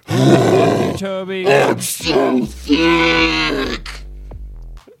 Thank you, Toby. I'm so thick.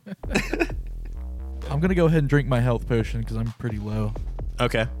 I'm going to go ahead and drink my health potion because I'm pretty low.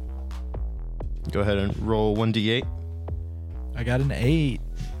 okay. Go ahead and roll 1d8. I got an 8.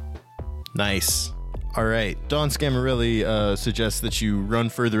 Nice. All right. Don Scamarelli suggests that you run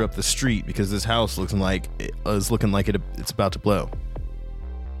further up the street because this house is looking like it's about to blow.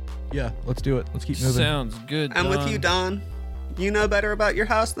 Yeah, let's do it. Let's keep moving. Sounds good. I'm with you, Don. You know better about your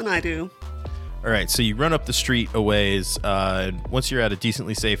house than I do. All right, so you run up the street a ways. Once you're at a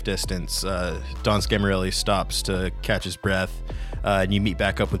decently safe distance, Don Scamarelli stops to catch his breath, and you meet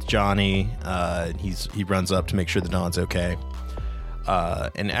back up with Johnny. He runs up to make sure the Don's okay.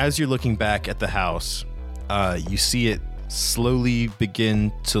 And as you're looking back at the house, you see it slowly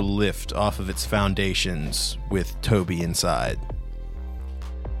begin to lift off of its foundations with Toby inside.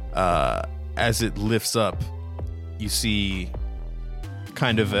 As it lifts up, you see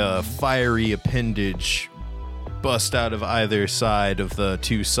kind of a fiery appendage bust out of either side of the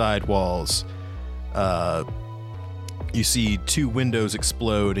two side walls. You see two windows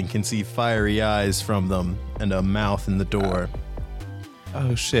explode and can see fiery eyes from them and a mouth in the door.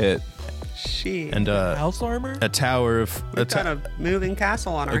 Oh, shit. Shit. And House armor? a tower of We've got a moving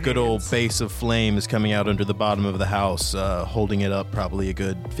castle on our a good old hands. base of flame is coming out under the bottom of the house, holding it up probably a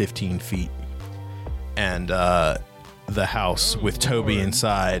good 15 feet. And the house with Toby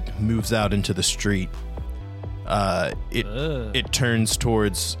inside moves out into the street. It turns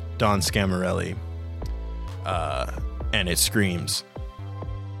towards Don Scamarelli, and it screams,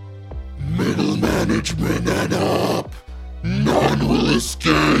 Middle management and up. None will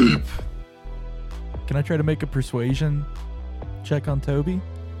escape. Can I try to make a persuasion check on Toby?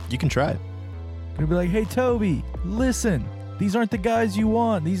 "You can try it." I'm gonna be like, hey Toby, listen. These aren't the guys you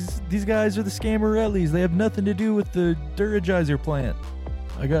want. These guys are the Scamarellis. They have nothing to do with the Duragizer plant.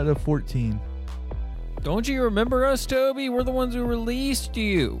 I got a 14. Don't you remember us, Toby? We're the ones who released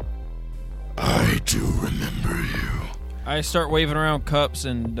you. I do remember you. I start waving around cups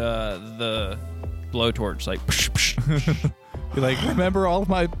and the blowtorch, like, psh, psh. You're like, remember all of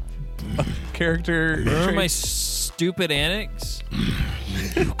my character Remember my traits? stupid antics?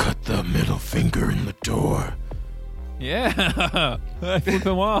 You cut the middle finger in the door. Yeah. I flip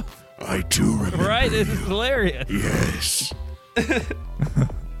him off. I do remember. Right? This is you. hilarious. Yes.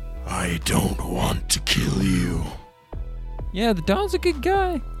 I don't want to kill you. Yeah, the Don's a good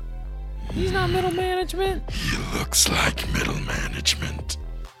guy. He's not middle management. He looks like middle management.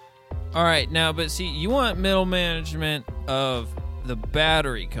 All right, now, but see, you want middle management of the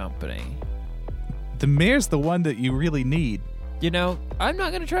battery company. The mayor's the one that you really need. You know, I'm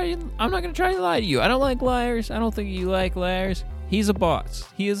not gonna try to lie to you. I don't like liars. I don't think you like liars. He's a boss.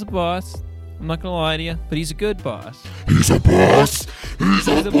 He is a boss. I'm not gonna lie to you, but he's a good boss. He's a boss. He's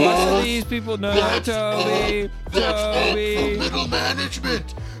a He's a boss of boss. these people. No, That's Toby. Toby. Middle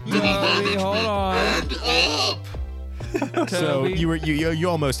management. Toby, hold on. And up. So Toby. you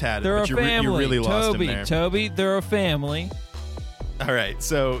almost had it, They're but a you family. really lost Toby, him there. Toby, they're a family. All right,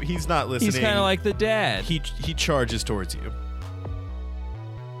 so he's not listening. He's kind of like the dad. he charges towards you.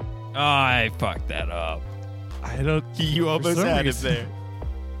 Oh, I fucked that up. I don't. You almost some had reason. it there.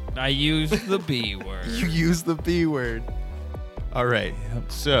 I used the B word. You use the B word. All right.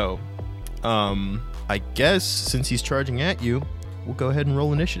 So, I guess since he's charging at you, we'll go ahead and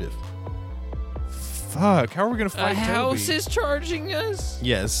roll initiative. Fuck. How are we gonna A fight house Toby? is charging us?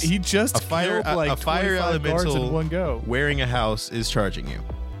 Yes. He just A fire- killed like a fire 25 guards elemental- in one go. wearing a house is charging you.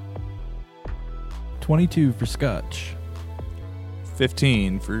 22 for Scotch.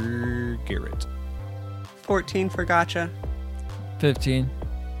 15 for Garrett. 14 for gotcha. 15.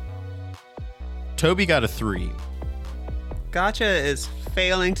 Toby got a 3. Gotcha is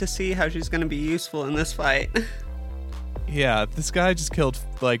failing to see how she's going to be useful in this fight. Yeah, this guy just killed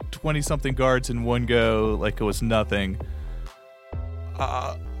like 20-something guards in one go like it was nothing.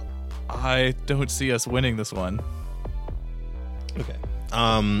 I don't see us winning this one. Okay.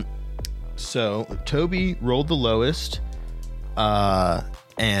 So Toby rolled the lowest,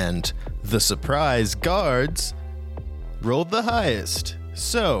 and the surprise guards rolled the highest.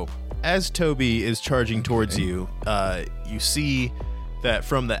 So as Toby is charging towards you, you see that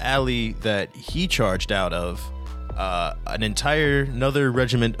from the alley that he charged out of, another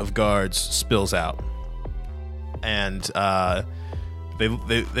regiment of guards spills out, and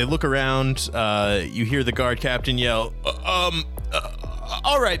they look around. You hear the guard captain yell,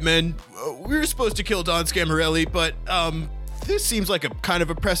 "All right, men, we were supposed to kill Don Scamarelli, but this seems like a kind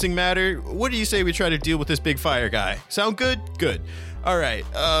of a pressing matter. What do you say we try to deal with this big fire guy? Sound good? Good. All right,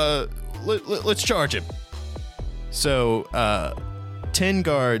 let's charge him." So 10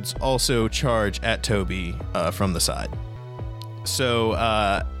 guards also charge at Toby from the side. So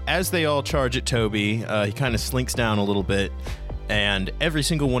as they all charge at Toby, he kind of slinks down a little bit, and every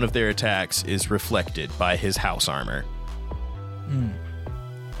single one of their attacks is reflected by his house armor.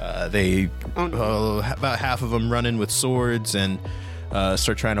 About half of them run in with swords and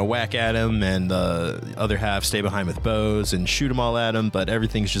start trying to whack at him, and the other half stay behind with bows and shoot them all at him, but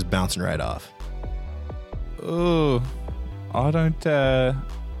everything's just bouncing right off. Oh, I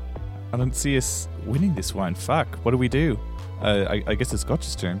don't see us winning this one. Fuck. What do we do? I guess it's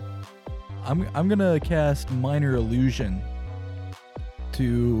Gotch's turn. I'm gonna cast Minor Illusion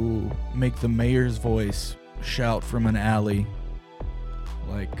to make the mayor's voice shout from an alley,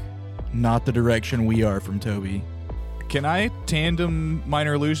 like not the direction we are from Toby. Can I tandem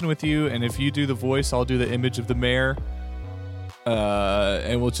Minor Illusion with you? And if you do the voice, I'll do the image of the mayor.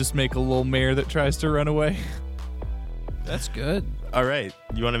 And we'll just make a little mayor that tries to run away. That's good. All right.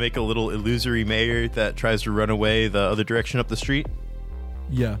 You want to make a little illusory mayor that tries to run away the other direction up the street?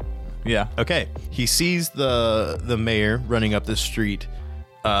 Yeah. Yeah. Okay. He sees the mayor running up the street,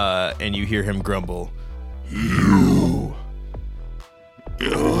 and you hear him grumble. You.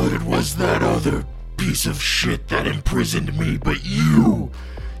 It was that other piece of shit that imprisoned me, but you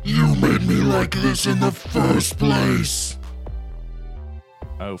made me like this in the first place.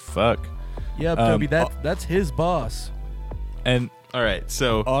 Oh, fuck. Yeah, Toby, that's his boss. And All right.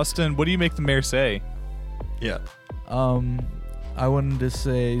 So Austin, what do you make the mayor say? yeah. I wanted to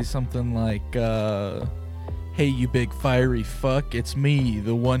say something like, "Hey, you big fiery fuck, it's me,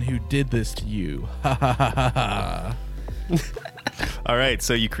 the one who did this to you." Ha ha ha ha ha. All right.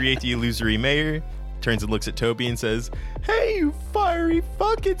 So you create the illusory mayor. Turns and looks at Toby and says, "Hey, you fiery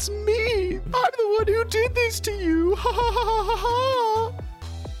fuck, it's me. I'm the one who did this to you. Ha ha ha ha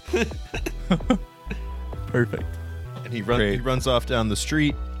ha." Perfect. And he Great. runs off down the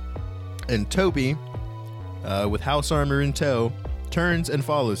street, and Toby, with house armor in tow, turns and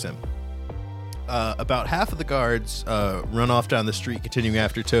follows him. About half of the guards run off down the street, continuing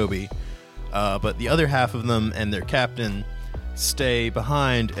after Toby, but the other half of them and their captain stay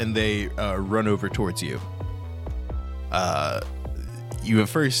behind, and they run over towards you. You at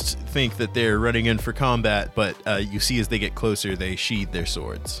first think that they're running in for combat, but you see as they get closer, they sheathe their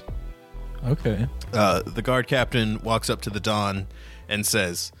swords. Okay. The guard captain walks up to the Don and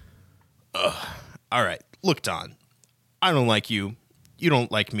says, "All right, look, Don, I don't like you. You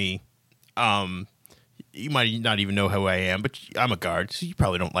don't like me. You might not even know who I am, but I'm a guard, so you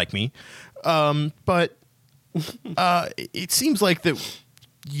probably don't like me. But it seems like that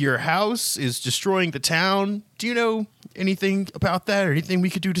your house is destroying the town. Do you know anything about that, or anything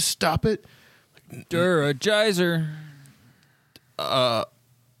we could do to stop it?" Duragizer.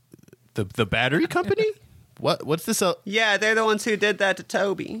 The battery company? What's this? Yeah, they're the ones who did that to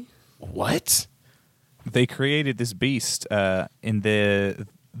Toby. What? They created this beast, and the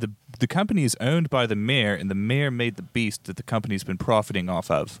company is owned by the mayor, and the mayor made the beast that the company's been profiting off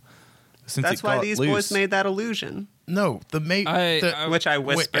of. Since That's it why got these loose. boys made that illusion. No, the mate. Which I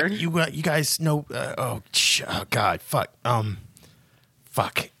whispered. You guys know. Oh God, fuck.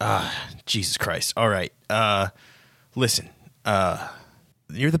 Jesus Christ. All right. Listen.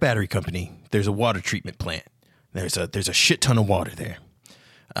 Near the battery company, there's a water treatment plant. There's a shit ton of water there.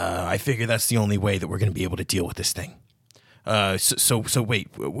 I figure that's the only way that we're going to be able to deal with this thing. So wait,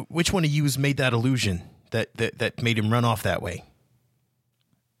 which one of you made that illusion that made him run off that way?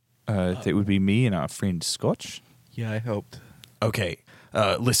 That would be me and our friend Scotch. Yeah, I helped. Okay,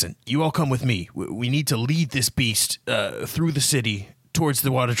 listen, you all come with me. We need to lead this beast through the city towards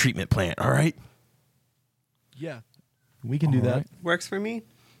the water treatment plant, all right? Yeah. We can do that. Works for me.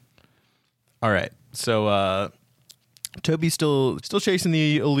 All right, so Toby's still chasing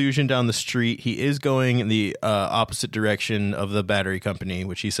the illusion down the street. He is going in the opposite direction of the battery company,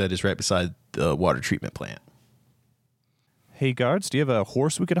 which he said is right beside the water treatment plant. Hey, guards, do you have a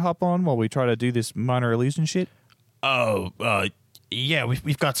horse we could hop on while we try to do this minor illusion shit? Oh, Yeah,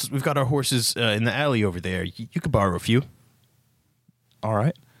 we've got our horses in the alley over there. You could borrow a few. All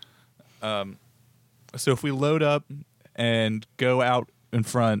right. So if we load up and go out in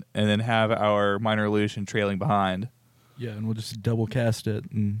front and then have our minor illusion trailing behind. Yeah, and we'll just double cast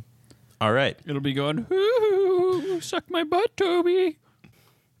it. And All right. It'll be going, ooh, suck my butt, Toby.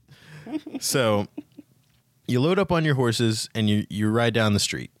 So you load up on your horses and you ride down the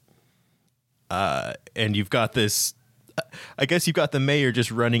street. And you've got this, I guess you've got the mayor just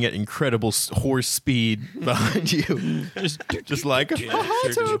running at incredible horse speed behind you. just like,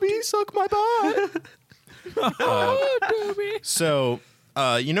 Toby, suck my butt. Toby. So,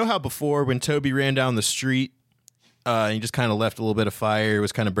 you know how before when Toby ran down the street, he just kind of left a little bit of fire,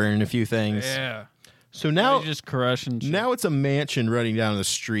 was kind of burning a few things. Yeah. So now, He's just crushing shit. now it's a mansion running down the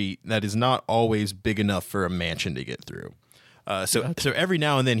street that is not always big enough for a mansion to get through. So every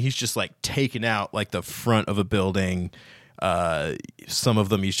now and then he's just like taking out like the front of a building. Some of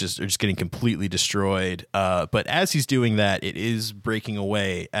them are just getting completely destroyed. But as he's doing that, it is breaking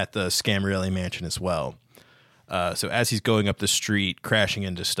away at the Scamarelli mansion as well. So as he's going up the street, crashing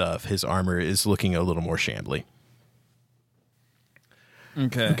into stuff, his armor is looking a little more shambly.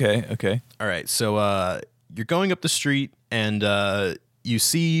 Okay. All right, so you're going up the street, and you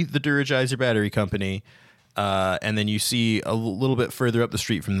see the Duragizer Battery Company, and then you see a little bit further up the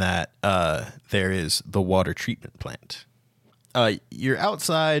street from that, there is the water treatment plant. You're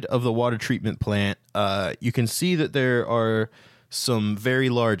outside of the water treatment plant. You can see that there are some very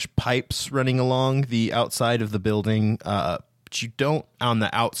large pipes running along the outside of the building, but you don't, on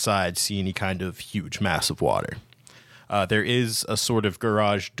the outside, see any kind of huge mass of water. There is a sort of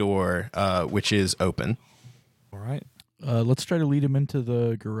garage door, which is open. All right. let's try to lead him into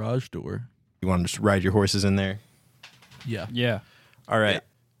the garage door. You want to just ride your horses in there? Yeah. Yeah. All right. Yeah.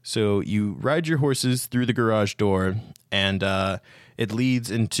 So you ride your horses through the garage door, and it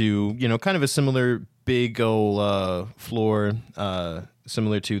leads into, kind of a similar big old floor,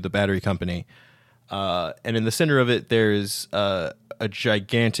 similar to the battery company. And in the center of it, there's a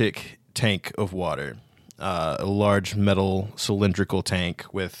gigantic tank of water, a large metal cylindrical tank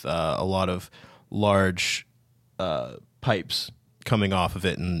with a lot of large pipes coming off of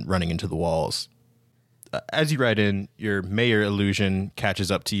it and running into the walls. As you ride in, your mayor illusion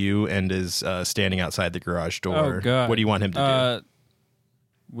catches up to you and is standing outside the garage door. Oh, God. What do you want him to do?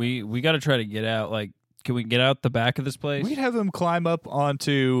 We got to try to get out. Like, can we get out the back of this place? We'd have them climb up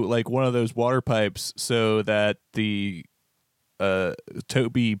onto like one of those water pipes so that the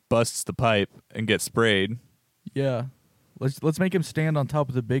Toby busts the pipe and gets sprayed. Yeah. Let's make him stand on top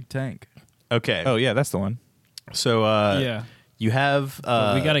of the big tank. Okay. Oh yeah, that's the one. So yeah. you have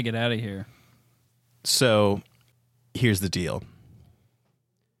But we got to get out of here. So here's the deal.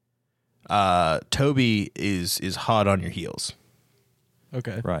 Toby is hot on your heels.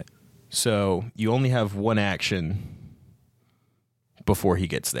 Okay. Right. So you only have one action before he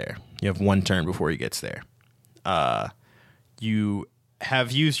gets there. You have one turn before he gets there. You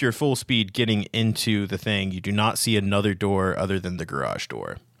have used your full speed getting into the thing. You do not see another door other than the garage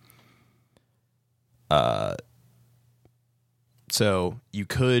door. So you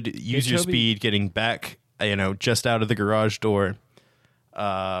could use your Toby. speed getting back, just out of the garage door,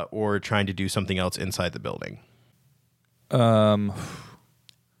 or trying to do something else inside the building.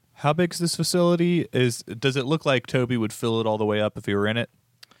 How big is this facility? Does it look like Toby would fill it all the way up if he were in it?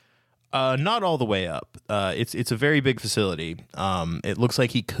 Not all the way up. It's a very big facility. It looks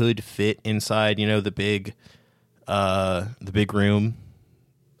like he could fit inside, the big room,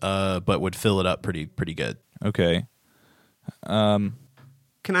 but would fill it up pretty good. Okay. Can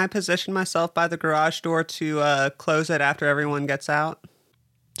I position myself by the garage door to close it after everyone gets out?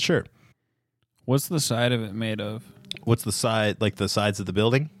 Sure. What's the side of it made of? What's the side, like the sides of the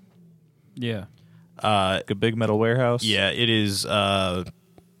building? Yeah. Like a big metal warehouse? Yeah, it is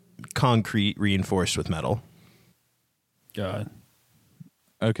concrete reinforced with metal. God.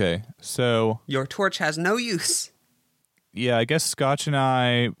 Okay. So, Your torch has no use. yeah, I guess Scotch and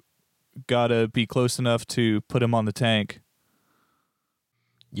I gotta be close enough to put him on the tank.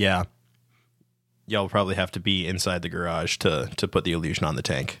 Yeah. Y'all probably have to be inside the garage to put the illusion on the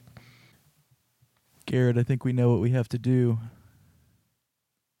tank. Garrett, I think we know what we have to do.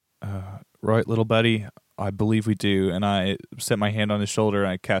 Right, little buddy? I believe we do. And I set my hand on his shoulder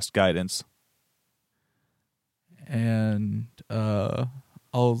and I cast guidance. And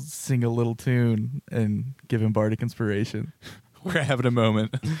I'll sing a little tune and give him bardic inspiration. We're having a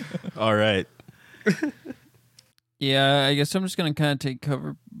moment. All right. Yeah, I guess I'm just going to kind of take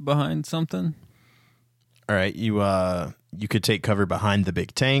cover behind something. All right. You could take cover behind the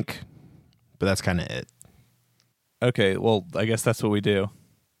big tank, but that's kind of it. Okay, well, I guess that's what we do.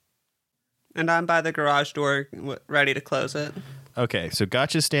 And I'm by the garage door, ready to close it. Okay, so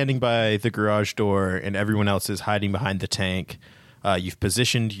Gotcha's standing by the garage door, and everyone else is hiding behind the tank. You've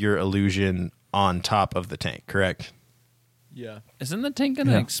positioned your illusion on top of the tank, correct? Yeah. Isn't the tank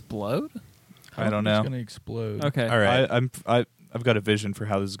gonna explode? I don't know. It's going to explode. Okay. All right. I've got a vision for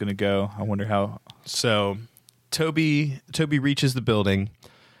how this is going to go. I wonder how. So Toby reaches the building.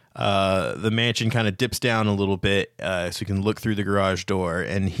 The mansion kind of dips down a little bit so he can look through the garage door,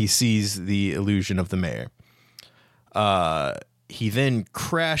 and he sees the illusion of the mayor. He then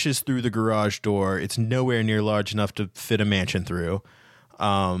crashes through the garage door. It's nowhere near large enough to fit a mansion through,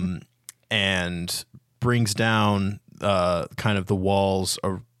 and brings down kind of the walls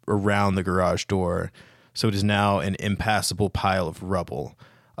around the garage door. So it is now an impassable pile of rubble.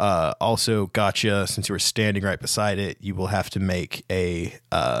 Also, Gotcha, since you were standing right beside it, you will have to make a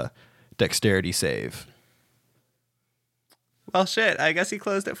dexterity save. Well, shit. I guess he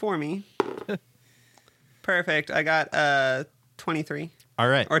closed it for me. Perfect. I got 23. All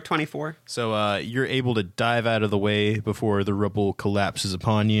right. Or 24. So you're able to dive out of the way before the rubble collapses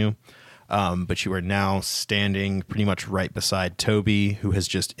upon you. But you are now standing pretty much right beside Toby, who has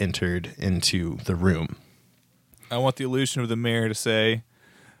just entered into the room. I want the illusion of the mayor to say,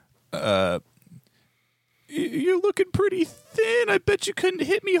 you're looking pretty thin. I bet you couldn't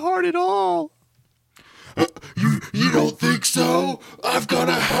hit me hard at all. You don't think so? I've got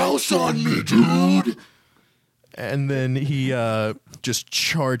a house on me, dude. And then he just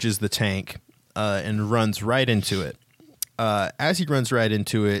charges the tank and runs right into it. As he runs right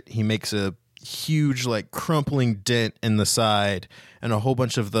into it, he makes a huge, like, crumpling dent in the side, and a whole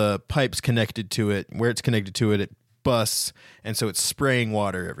bunch of the pipes connected to it. Where it's connected to it, it busts, and so it's spraying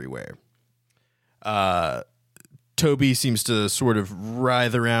water everywhere. Toby seems to sort of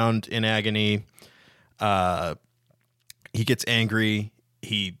writhe around in agony. He gets angry.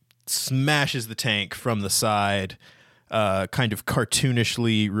 He smashes the tank from the side, kind of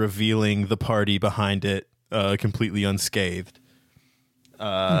cartoonishly revealing the party behind it, completely unscathed.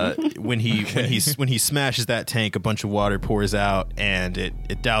 When he smashes that tank, a bunch of water pours out, and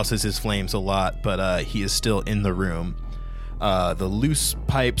it douses his flames a lot, but he is still in the room. The loose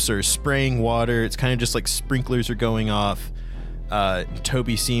pipes are spraying water. It's kind of just like sprinklers are going off.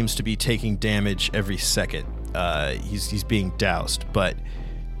 Toby seems to be taking damage every second. He's being doused, but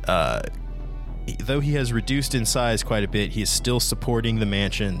though he has reduced in size quite a bit, he is still supporting the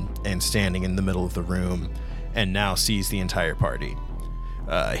mansion and standing in the middle of the room, and now sees the entire party.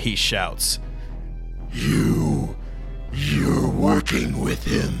 He shouts, You're working with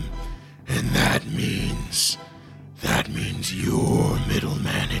him, and that means you're middle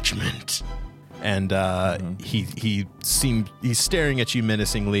management. and he's staring at you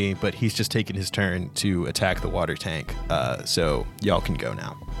menacingly, but he's just taken his turn to attack the water tank. So y'all can go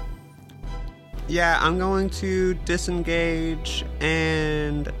now. Yeah, I'm going to disengage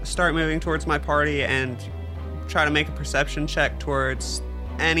and start moving towards my party and try to make a perception check towards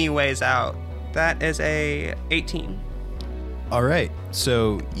any ways out. That is a 18. All right.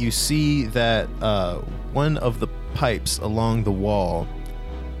 So you see that one of the pipes along the wall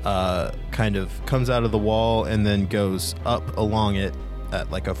kind of comes out of the wall and then goes up along it at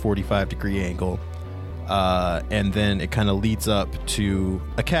like a 45-degree angle. And then it kind of leads up to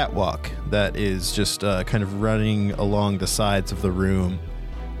a catwalk that is just kind of running along the sides of the room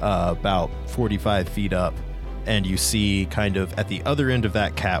about 45 feet up. And you see kind of at the other end of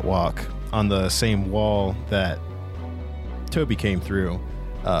that catwalk on the same wall that Toby came through,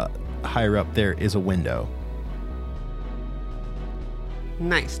 higher up there is a window.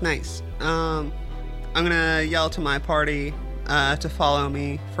 Nice. I'm gonna yell to my party to follow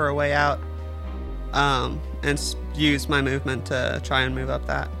me for a way out, and use my movement to try and move up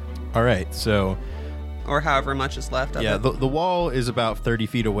that. All right, so or however much is left of yeah, it. the wall is about 30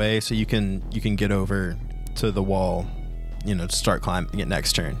 feet away, so you can get over to the wall, to start climbing it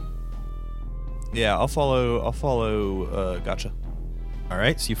next turn. Yeah, I'll follow Gotcha. All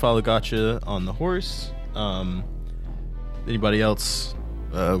right, so you follow Gotcha on the horse. Anybody else?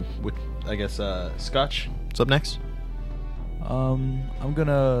 I guess Scotch. What's up next? I'm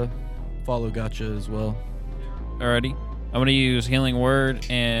gonna follow Gotcha as well. Alrighty. I'm going to use Healing Word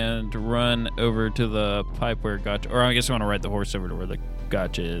and run over to the pipe where Gotcha... Or I guess I want to ride the horse over to where the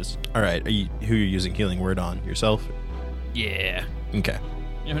Gotcha is. All right. Who you're using Healing Word on? Yourself? Yeah. Okay.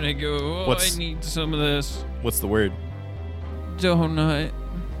 I'm going to go, I need some of this What's the word? donut.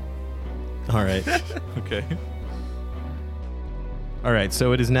 All right. Okay. All right.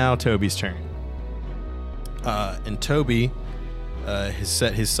 So it is now Toby's turn. And Toby has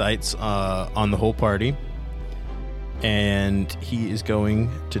set his sights on the whole party. and he is going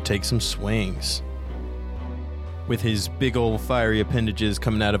to take some swings. With his big old fiery appendages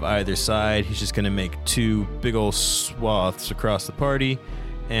coming out of either side, he's just going to make 2 big old swaths across the party,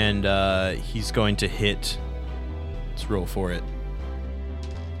 and he's going to hit. Let's roll for it.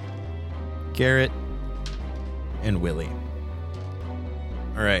 Garrett and Willie.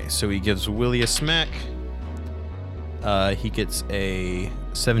 All right, so he gives Willie a smack. He gets a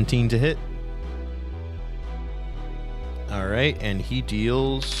 17 to hit. All right, and he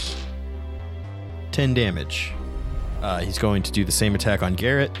deals 10 damage. He's going to do the same attack on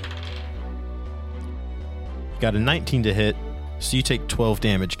Garrett. Got a 19 to hit, so you take 12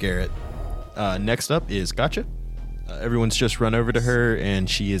 damage, Garrett. Next up is Gotcha. Everyone's just run over to her, and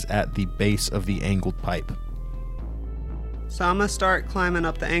she is at the base of the angled pipe. So I'm going to start climbing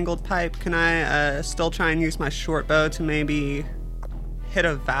up the angled pipe. Can I still try and use my short bow to maybe hit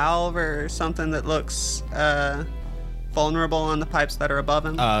a valve or something that looks vulnerable on the pipes that are above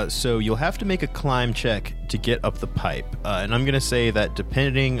him? So you'll have to make a climb check to get up the pipe. And I'm going to say that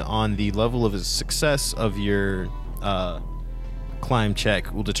depending on the level of success of your climb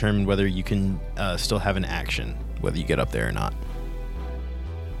check will determine whether you can still have an action, whether you get up there or not.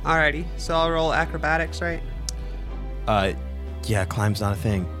 Alrighty, so I'll roll acrobatics, right? Yeah, climb's not a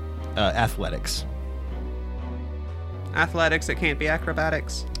thing. Athletics. Athletics, it can't be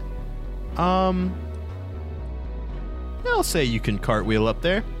acrobatics. I'll say you can cartwheel up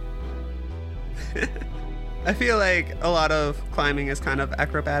there. I feel like a lot of climbing is kind of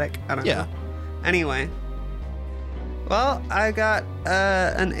acrobatic. I don't know. Anyway. Well, I got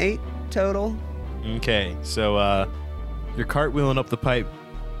an 8 total. Okay, so you're cartwheeling up the pipe,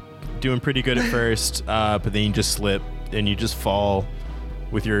 doing pretty good at first, but then you just slip and you just fall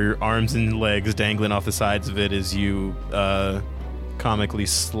with your arms and legs dangling off the sides of it as you comically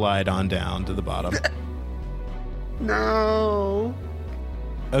slide on down to the bottom. No.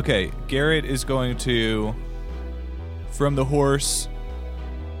 Okay, Garrett is going to, from the horse,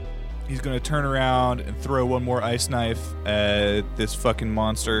 he's going to turn around and throw one more ice knife at this fucking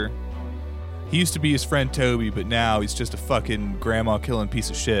monster. He used to be his friend Toby, but now he's just a fucking grandma-killing piece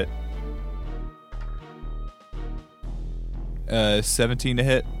of shit. 17 to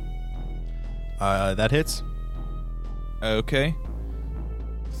hit. That hits. Okay.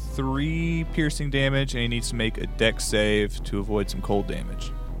 3 piercing damage, and he needs to make a dex save to avoid some cold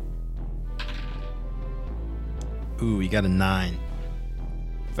damage. Ooh, he got a 9.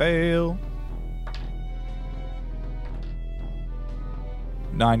 Fail.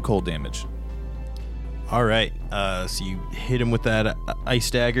 9 cold damage. All right, so you hit him with that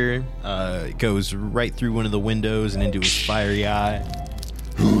ice dagger. It goes right through one of the windows and into his fiery eye.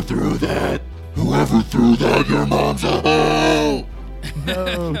 Who threw that? Whoever threw that, your mom's a hoe!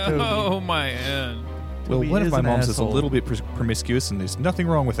 No, Toby. Oh, my end. Well, Toby what if is my an mom's just a asshole. little bit promiscuous, and there's nothing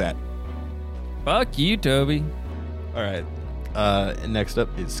wrong with that? Fuck you, Toby. All right, next up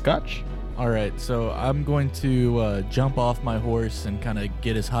is Scotch. All right, so I'm going to jump off my horse and kind of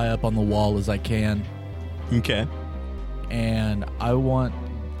get as high up on the wall as I can. Okay. And I want...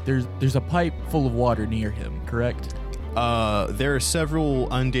 There's a pipe full of water near him, correct? There are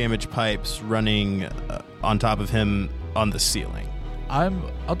several undamaged pipes running on top of him on the ceiling.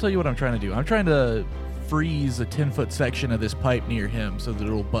 I'll tell you what I'm trying to do. I'm trying to freeze a 10-foot section of this pipe near him so that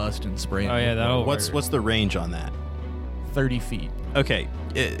it'll bust and spray him. Oh, yeah, that'll What's the range on that? 30 feet. Okay,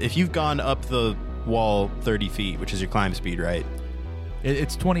 if you've gone up the wall 30 feet, which is your climb speed, right?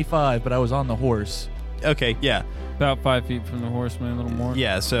 It's 25, but I was on the horse. Okay, yeah. About 5 feet from the horseman, a little more.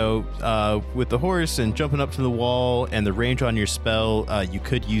 Yeah, so with the horse and jumping up to the wall and the range on your spell, you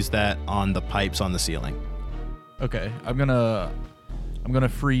could use that on the pipes on the ceiling. Okay, I'm gonna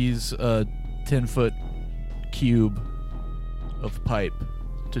freeze a 10-foot cube of pipe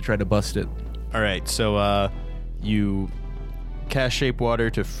to try to bust it. All right, so you cast Shape Water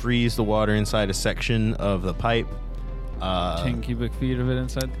to freeze the water inside a section of the pipe. 10 cubic feet of it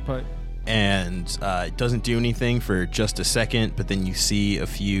inside the pipe. And it doesn't do anything for just a second, but then you see a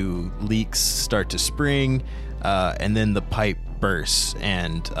few leaks start to spring, and then the pipe bursts,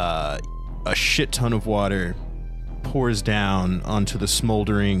 and a shit ton of water pours down onto the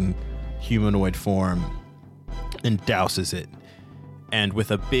smoldering humanoid form and douses it. And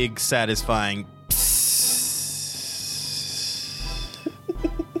with a big, satisfying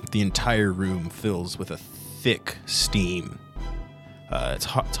the entire room fills with a thick steam. It's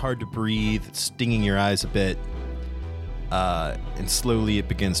hard to breathe. It's stinging your eyes a bit. And slowly it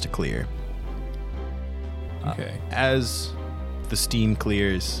begins to clear. Okay. As the steam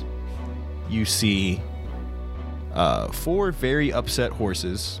clears, you see 4 very upset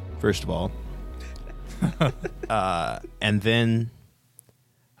horses, first of all. And then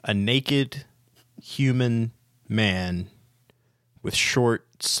a naked human man with short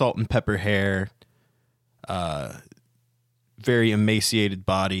salt and pepper hair, very emaciated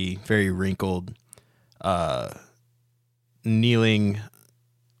body, very wrinkled, kneeling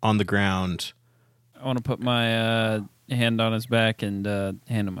on the ground. I want to put my hand on his back and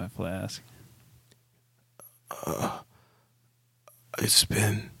hand him my flask. It's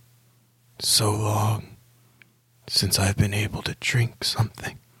been so long since I've been able to drink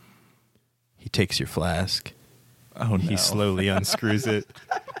something. He takes your flask. Oh, no. He slowly unscrews it.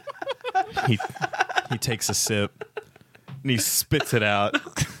 He takes a sip and he spits it out.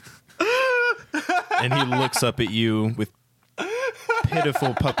 And he looks up at you with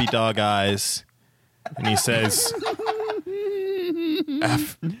pitiful puppy dog eyes and he says,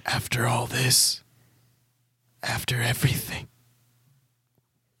 After all this, after everything,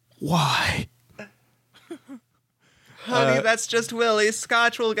 why? Honey, that's just Willie.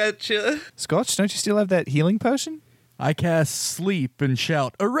 Scotch will get you. Scotch, don't you still have that healing potion? I cast sleep and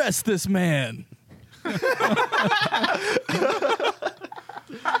shout, "Arrest this man!"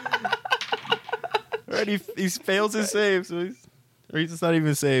 Alright, he fails his save, so he's not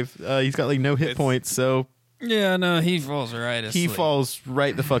even save. He's got like no hit points, so Yeah, no, he falls right asleep. he falls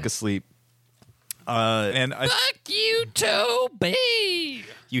right the fuck asleep. And I, Fuck you, Toby!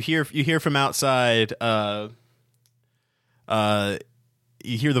 You hear from outside.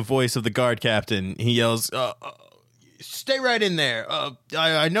 You hear the voice of the guard captain. He yells, "Stay right in there.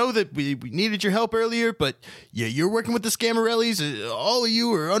 I know that we needed your help earlier, but yeah, you're working with the Scamarellis. All of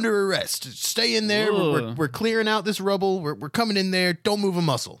you are under arrest. Stay in there. We're clearing out this rubble. We're coming in there. Don't move a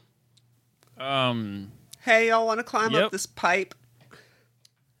muscle." Hey, y'all want to climb Yep. up this pipe?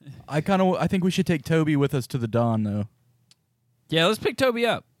 I think we should take Toby with us to the dawn, though. Yeah, let's pick Toby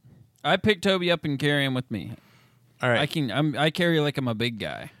up. I pick Toby up and carry him with me. All right. I carry like I'm a big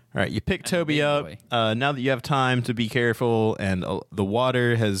guy. All right, you pick I'm a Toby big up. boy. Now that you have time to be careful and the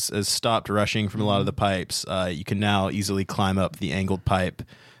water has stopped rushing from a lot of the pipes, you can now easily climb up the angled pipe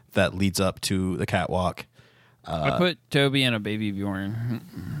that leads up to the catwalk. I put Toby in a baby Bjorn.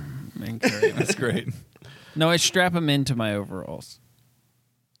 And carry him. that's great. No, I strap him into my overalls.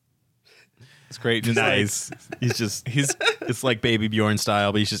 It's great. Just Nice. It's like Baby Bjorn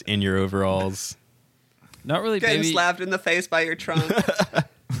style, but he's just in your overalls. Not really Getting baby. slapped in the face by your trunk.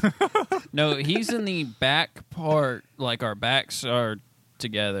 No, he's in the back part. Like our backs are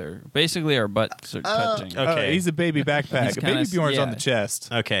together. Basically, our butts are touching. Okay. He's a baby backpack. He's A baby kinda- Bjorn's on yeah. the chest.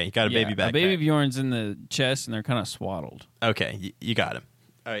 Okay, you got a baby backpack. A baby Bjorn's in the chest, and they're kind of swaddled. Okay, you got him.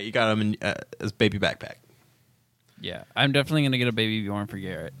 All right, you got him in as baby backpack. Yeah, I'm definitely gonna get a baby Bjorn for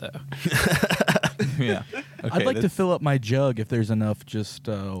Garrett though. Yeah. I'd like to fill up my jug if there's enough just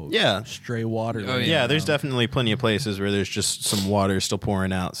Yeah. stray water. Oh, laying Yeah, there's around. definitely plenty of places where there's just some water still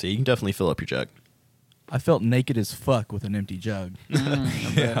pouring out, so you can definitely fill up your jug. I felt naked as fuck with an empty jug.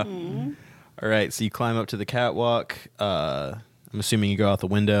 Yeah. All right, so you climb up to the catwalk. I'm assuming you go out the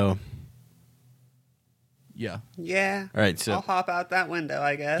window. Yeah. Yeah. All right, so I'll hop out that window,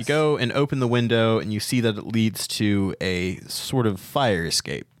 I guess. you go and open the window, and you see that it leads to a sort of fire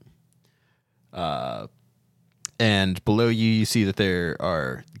escape. And below you, you see that there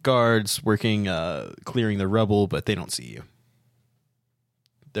are guards working, clearing the rubble, but they don't see you.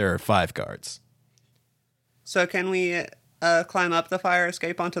 There are 5 guards. So can we climb up the fire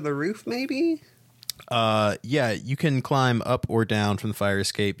escape onto the roof, maybe? Yeah, you can climb up or down from the fire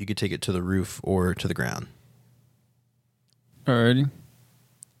escape. You could take it to the roof or to the ground. Alrighty.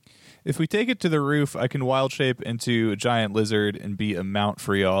 If we take it to the roof, I can wild shape into a giant lizard and be a mount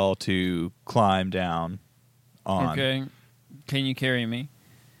for y'all to climb down on. Okay. Can you carry me?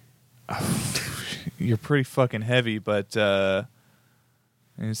 You're pretty fucking heavy, but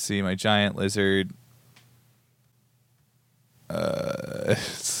let's see, my giant lizard.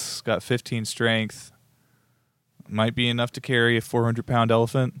 It's got 15 strength. Might be enough to carry a 400-pound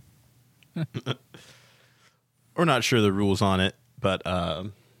elephant. We're not sure the rules on it, but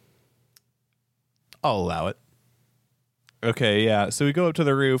I'll allow it. Okay, yeah. So we go up to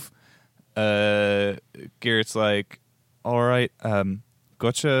the roof. Garrett's like, "All right,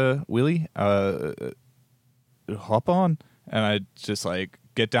 gotcha, Willie. Hop on." And I just like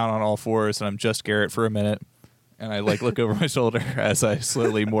get down on all fours, and I'm just Garrett for a minute. And I like look over my shoulder as I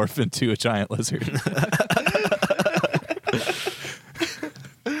slowly morph into a giant lizard.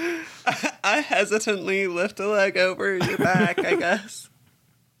 I hesitantly lift a leg over your back, I guess.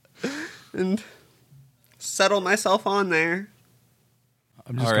 And settle myself on there.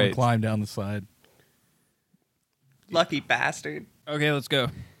 I'm just All going right. to climb down the side. Lucky bastard. Okay, let's go.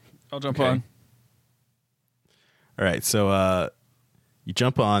 I'll jump Okay. on. All right, so you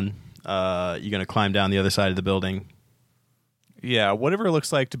jump on. You're going to climb down the other side of the building. Yeah, whatever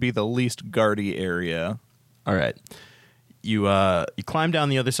looks like to be the least guardy area. All right. You climb down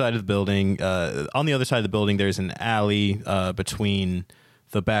the other side of the building. On the other side of the building, there's an alley between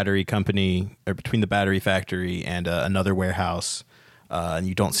the battery company, or between the battery factory and another warehouse, and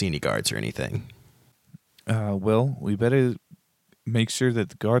you don't see any guards or anything. Well, we better make sure that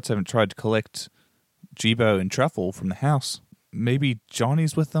the guards haven't tried to collect Jibo and Truffle from the house. Maybe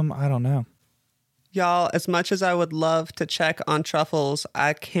Johnny's with them? I don't know. Y'all, as much as I would love to check on Truffles,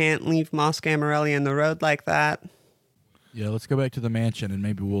 I can't leave Moss Gamarelli in the road like that. Yeah, let's go back to the mansion and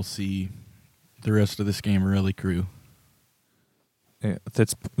maybe we'll see the rest of the Scamarelli crew. Yeah,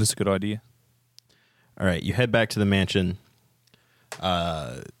 that's a good idea. All right, you head back to the mansion.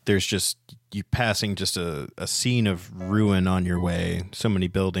 There's just you passing just a scene of ruin on your way. So many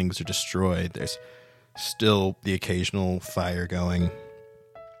buildings are destroyed. There's still the occasional fire going.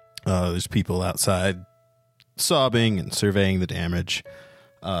 There's people outside sobbing and surveying the damage.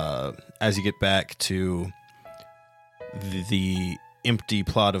 As you get back to the empty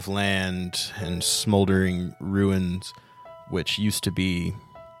plot of land and smoldering ruins, which used to be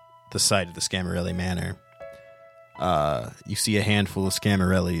the site of the Scamarelli Manor, you see a handful of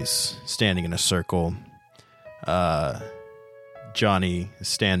Scamarellis standing in a circle. Johnny is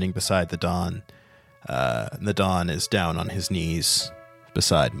standing beside the Don. The Don is down on his knees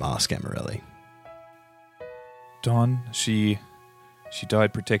beside Ma Scamarelli. Dawn, she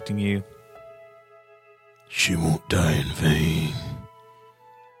died protecting you. She won't die in vain.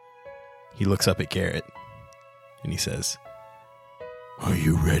 He looks up at Garrett and he says, Are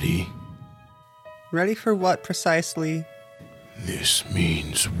you ready? Ready for what precisely? This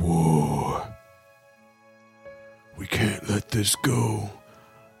means war. We can't let this go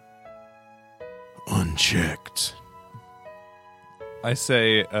unchecked. I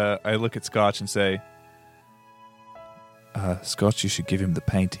say, I look at Scotch and say, Scotch, you should give him the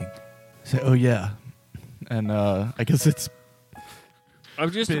painting. Say, oh yeah, and I guess it's. I'm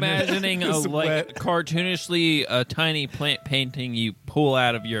just imagining a cartoonishly a tiny plant painting you pull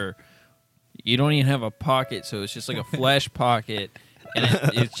out of your. You don't even have a pocket, so it's just like a flesh pocket, and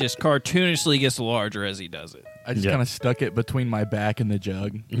it just cartoonishly gets larger as he does it. I just kind of stuck it between my back and the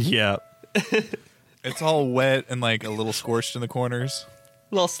jug. Yeah. It's all wet and like a little scorched in the corners.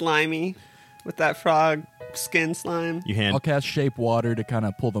 A little slimy with that frog skin slime. I'll cast Shape Water to kind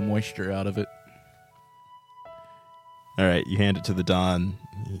of pull the moisture out of it. All right, you hand it to the Don.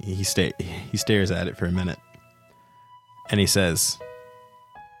 He stares at it for a minute, and he says,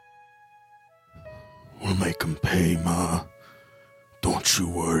 We'll make 'em pay, Ma. Don't you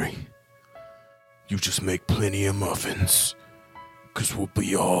worry. You just make plenty of muffins, 'cause we'll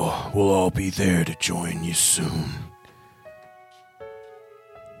all be there to join you soon.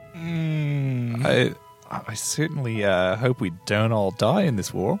 I certainly hope we don't all die in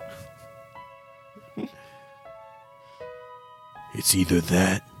this war. It's either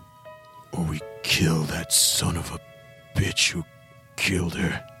that, or we kill that son of a bitch who killed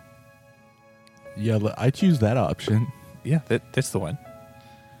her. Yeah, I choose that option. Yeah, that's the one.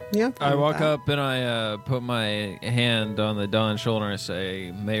 Yeah. I walk up and I put my hand on the Don's shoulder and I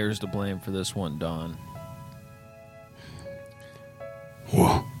say, Mayor's to blame for this one, Don.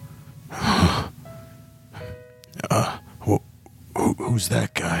 Whoa. Who's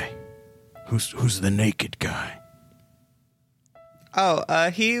that guy? Who's the naked guy? Oh,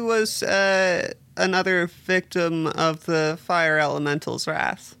 he was another victim of the fire elemental's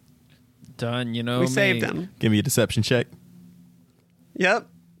wrath. Don, you know we me. saved him. Give me a deception check. Yep.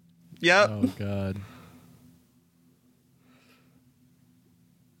 Oh, God.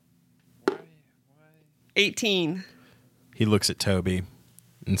 Why? 18. He looks at Toby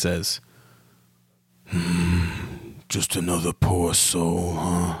and says, Just another poor soul,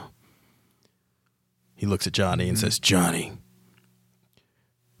 huh? He looks at Johnny and says, Johnny,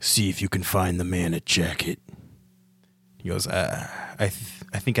 see if you can find the man a jacket. He goes, I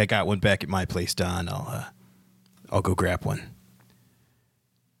think I got one back at my place, Don. I'll go grab one.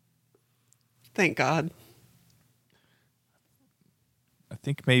 Thank God. I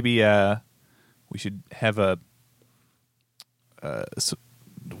think maybe we should have a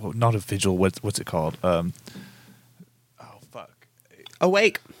not a vigil. What's it called? Oh fuck!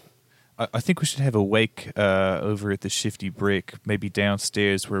 Awake. I think we should have a wake over at the Shifty Brick, maybe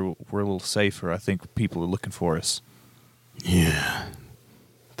downstairs where we're a little safer. I think people are looking for us. Yeah,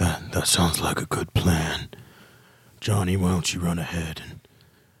 that sounds like a good plan. Johnny, why don't you run ahead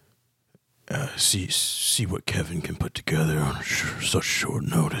and see what Kevin can put together on such short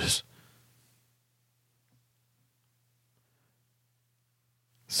notice.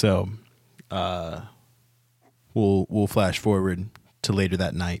 So, we'll flash forward to later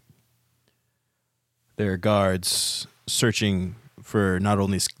that night. There are guards searching for not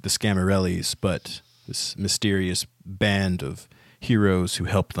only the Scamarellis, but this mysterious band of heroes who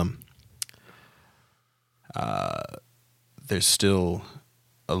helped them. There's still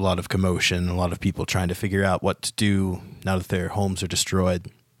a lot of commotion, a lot of people trying to figure out what to do now that their homes are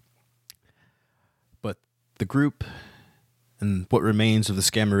destroyed. But the group and what remains of the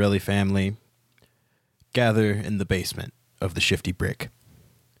Scamarelli family gather in the basement of the Shifty Brick.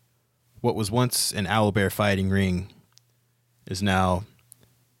 What was once an owlbear fighting ring is now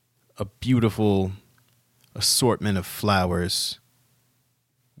a beautiful assortment of flowers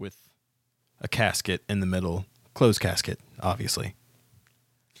with a casket in the middle. Closed casket, obviously.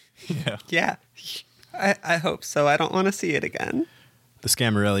 Yeah. I hope so. I don't want to see it again. The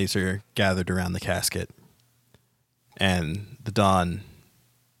Scamarellis are gathered around the casket, and the Don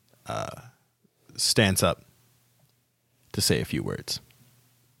stands up to say a few words.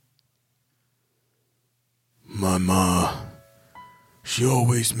 My ma, she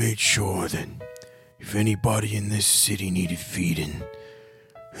always made sure that if anybody in this city needed feeding,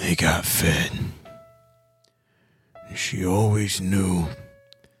 they got fed. And she always knew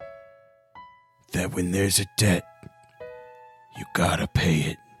that when there's a debt, you gotta pay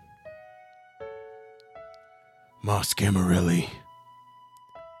it. Ma Scamarelli,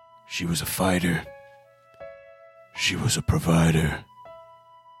 she was a fighter, she was a provider,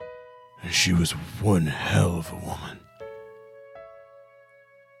 and she was one hell of a woman.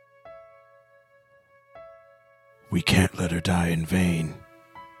 We can't let her die in vain.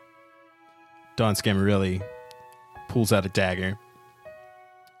 Don Scamarelli pulls out a dagger,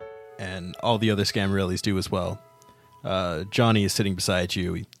 and all the other Scamarellis do as well. Johnny is sitting beside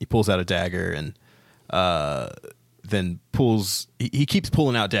you. He pulls out a dagger and then pulls... He keeps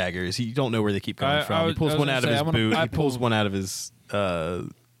pulling out daggers. You don't know where they keep coming from. He pulls one out of his boot. He pulls one out of his...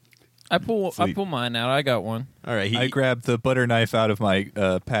 I pull mine out. I got one. All right. I grabbed the butter knife out of my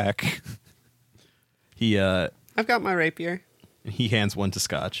pack. I've got my rapier. He hands one to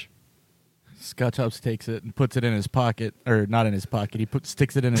Scotch. Scotch Hops takes it and puts it in his pocket, or not in his pocket. He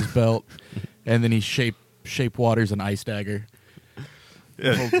sticks it in his belt, and then he shape waters an ice dagger.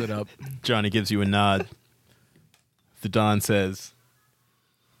 Yeah. Holds it up. Johnny gives you a nod. The Don says,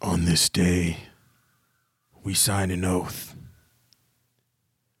 On this day, we sign an oath.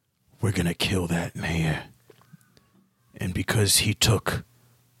 We're gonna kill that mayor. And because he took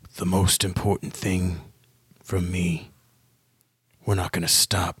the most important thing from me, we're not gonna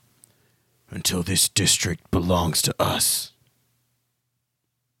stop until this district belongs to us.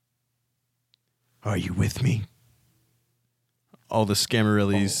 Are you with me? all the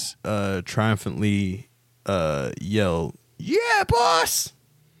Scamarellis triumphantly yell, Yeah, boss!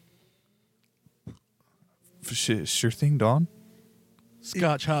 Sure thing, Don.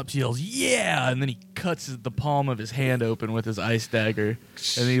 Scotch Hops yells, yeah, and then he cuts the palm of his hand open with his ice dagger,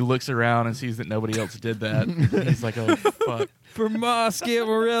 and then he looks around and sees that nobody else did that. He's like, oh, fuck. For Ma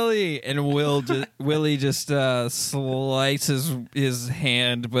Scamarelli. And Willie just slices his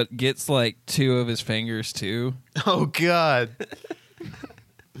hand, but gets like 2 of his fingers too. oh, God.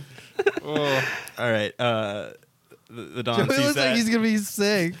 Oh. All right. The Don sees looks that. like he's going to be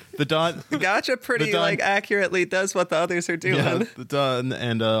sick. The Don... Gotcha pretty accurately does what the others are doing. Yeah, the Don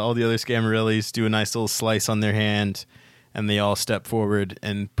and all the other Scamarellis do a nice little slice on their hand, and they all step forward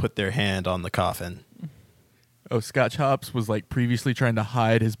and put their hand on the coffin. Oh, Scotch Hops was like previously trying to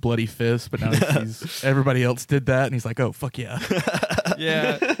hide his bloody fist, but now he sees everybody else did that, and he's like, oh, fuck yeah.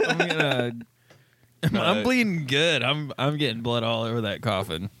 Yeah, I'm bleeding good. I'm getting blood all over that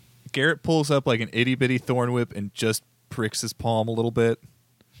coffin. Garrett pulls up like an itty bitty thorn whip and just pricks his palm a little bit.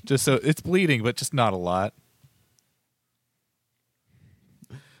 Just so it's bleeding, but just not a lot.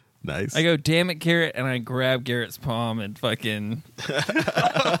 Nice. I go, damn it, Garrett, and I grab Garrett's palm and fucking go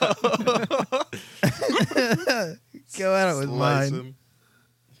at it with mine.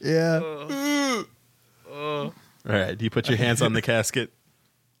 Yeah. All right. Do you put your hands on the casket?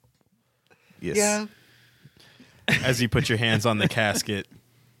 Yes. Yeah. As you put your hands on the casket,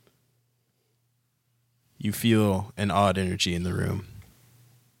 you feel an odd energy in the room.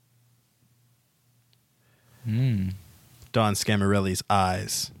 Don Scamarelli's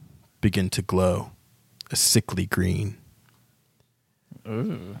eyes begin to glow a sickly green.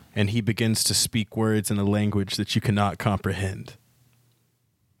 Ooh. And he begins to speak words in a language that you cannot comprehend.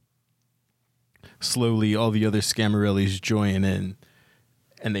 Slowly, all the other Scamarellis join in,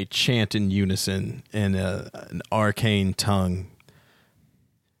 and they chant in unison in an arcane tongue.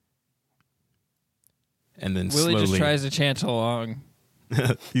 And then Willie slowly... just tries to chant along.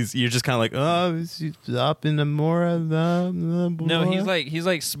 You're just kind of like, oh, is up in the more of the. No, he's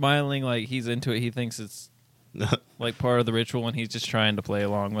like smiling, like he's into it. He thinks it's like part of the ritual, and he's just trying to play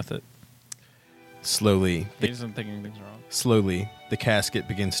along with it. Slowly, He isn't thinking anything's wrong. slowly, the casket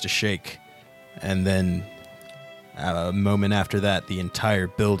begins to shake, and then a moment after that, the entire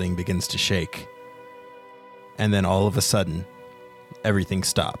building begins to shake, and then all of a sudden, everything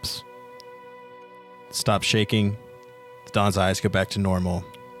stops. Stops shaking. Don's eyes go back to normal.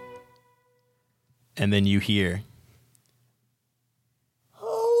 And then you hear, Who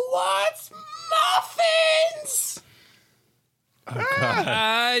wants muffins?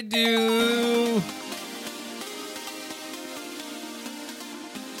 I do.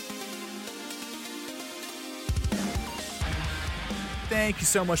 Thank you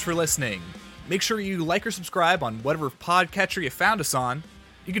so much for listening. Make sure you like or subscribe on whatever podcatcher you found us on.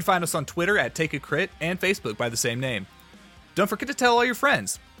 You can find us on Twitter at Take a Crit and Facebook by the same name. Don't forget to tell all your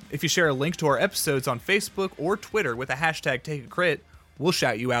friends. If you share a link to our episodes on Facebook or Twitter with the hashtag Take a Crit, we'll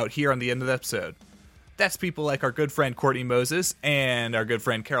shout you out here on the end of the episode. That's people like our good friend Courtney Moses and our good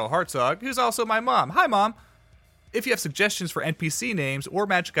friend Carol Hartzog, who's also my mom. Hi, Mom! If you have suggestions for NPC names or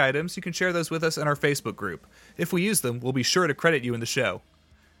magic items, you can share those with us in our Facebook group. If we use them, we'll be sure to credit you in the show.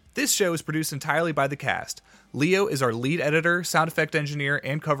 This show is produced entirely by the cast. Leo is our lead editor, sound effect engineer,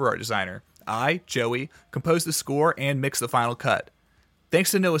 and cover art designer. I, Joey, compose the score and mix the final cut.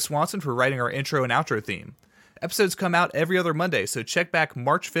 Thanks to Noah Swanson for writing our intro and outro theme. Episodes come out every other Monday, so check back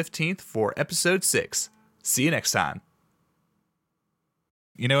March 15th for episode 6. See you next time.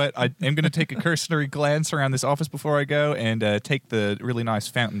 You know what? I am going to take a cursory glance around this office before I go and take the really nice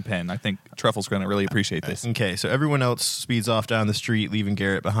fountain pen. I think Truffle's going to really appreciate this. okay, so everyone else speeds off down the street, leaving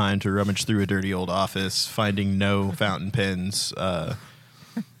Garrett behind to rummage through a dirty old office, finding no fountain pens.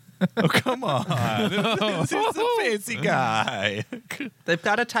 Oh, come on. This is a fancy guy. They've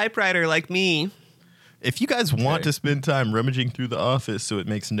got a typewriter like me. If you guys want to spend time rummaging through the office so it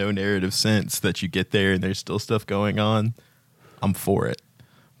makes no narrative sense that you get there and there's still stuff going on, I'm for it.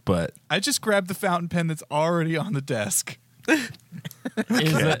 But I just grabbed the fountain pen that's already on the desk. Is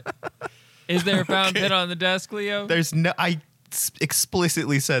there a fountain pen on the desk, Leo? there's no. I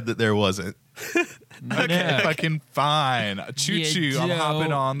explicitly said that there wasn't. No. Fucking fine. Choo-choo. I'm Joe.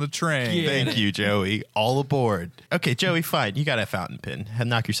 hopping on the train. Yeah. Thank you, Joey. All aboard. Okay, Joey, fine. You got a fountain pen.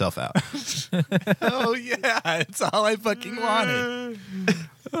 Knock yourself out. Oh, yeah. It's all I fucking wanted.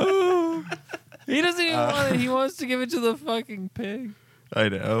 He doesn't even want it. He wants to give it to the fucking pig. I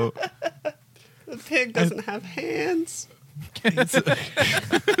know. The pig doesn't have hands.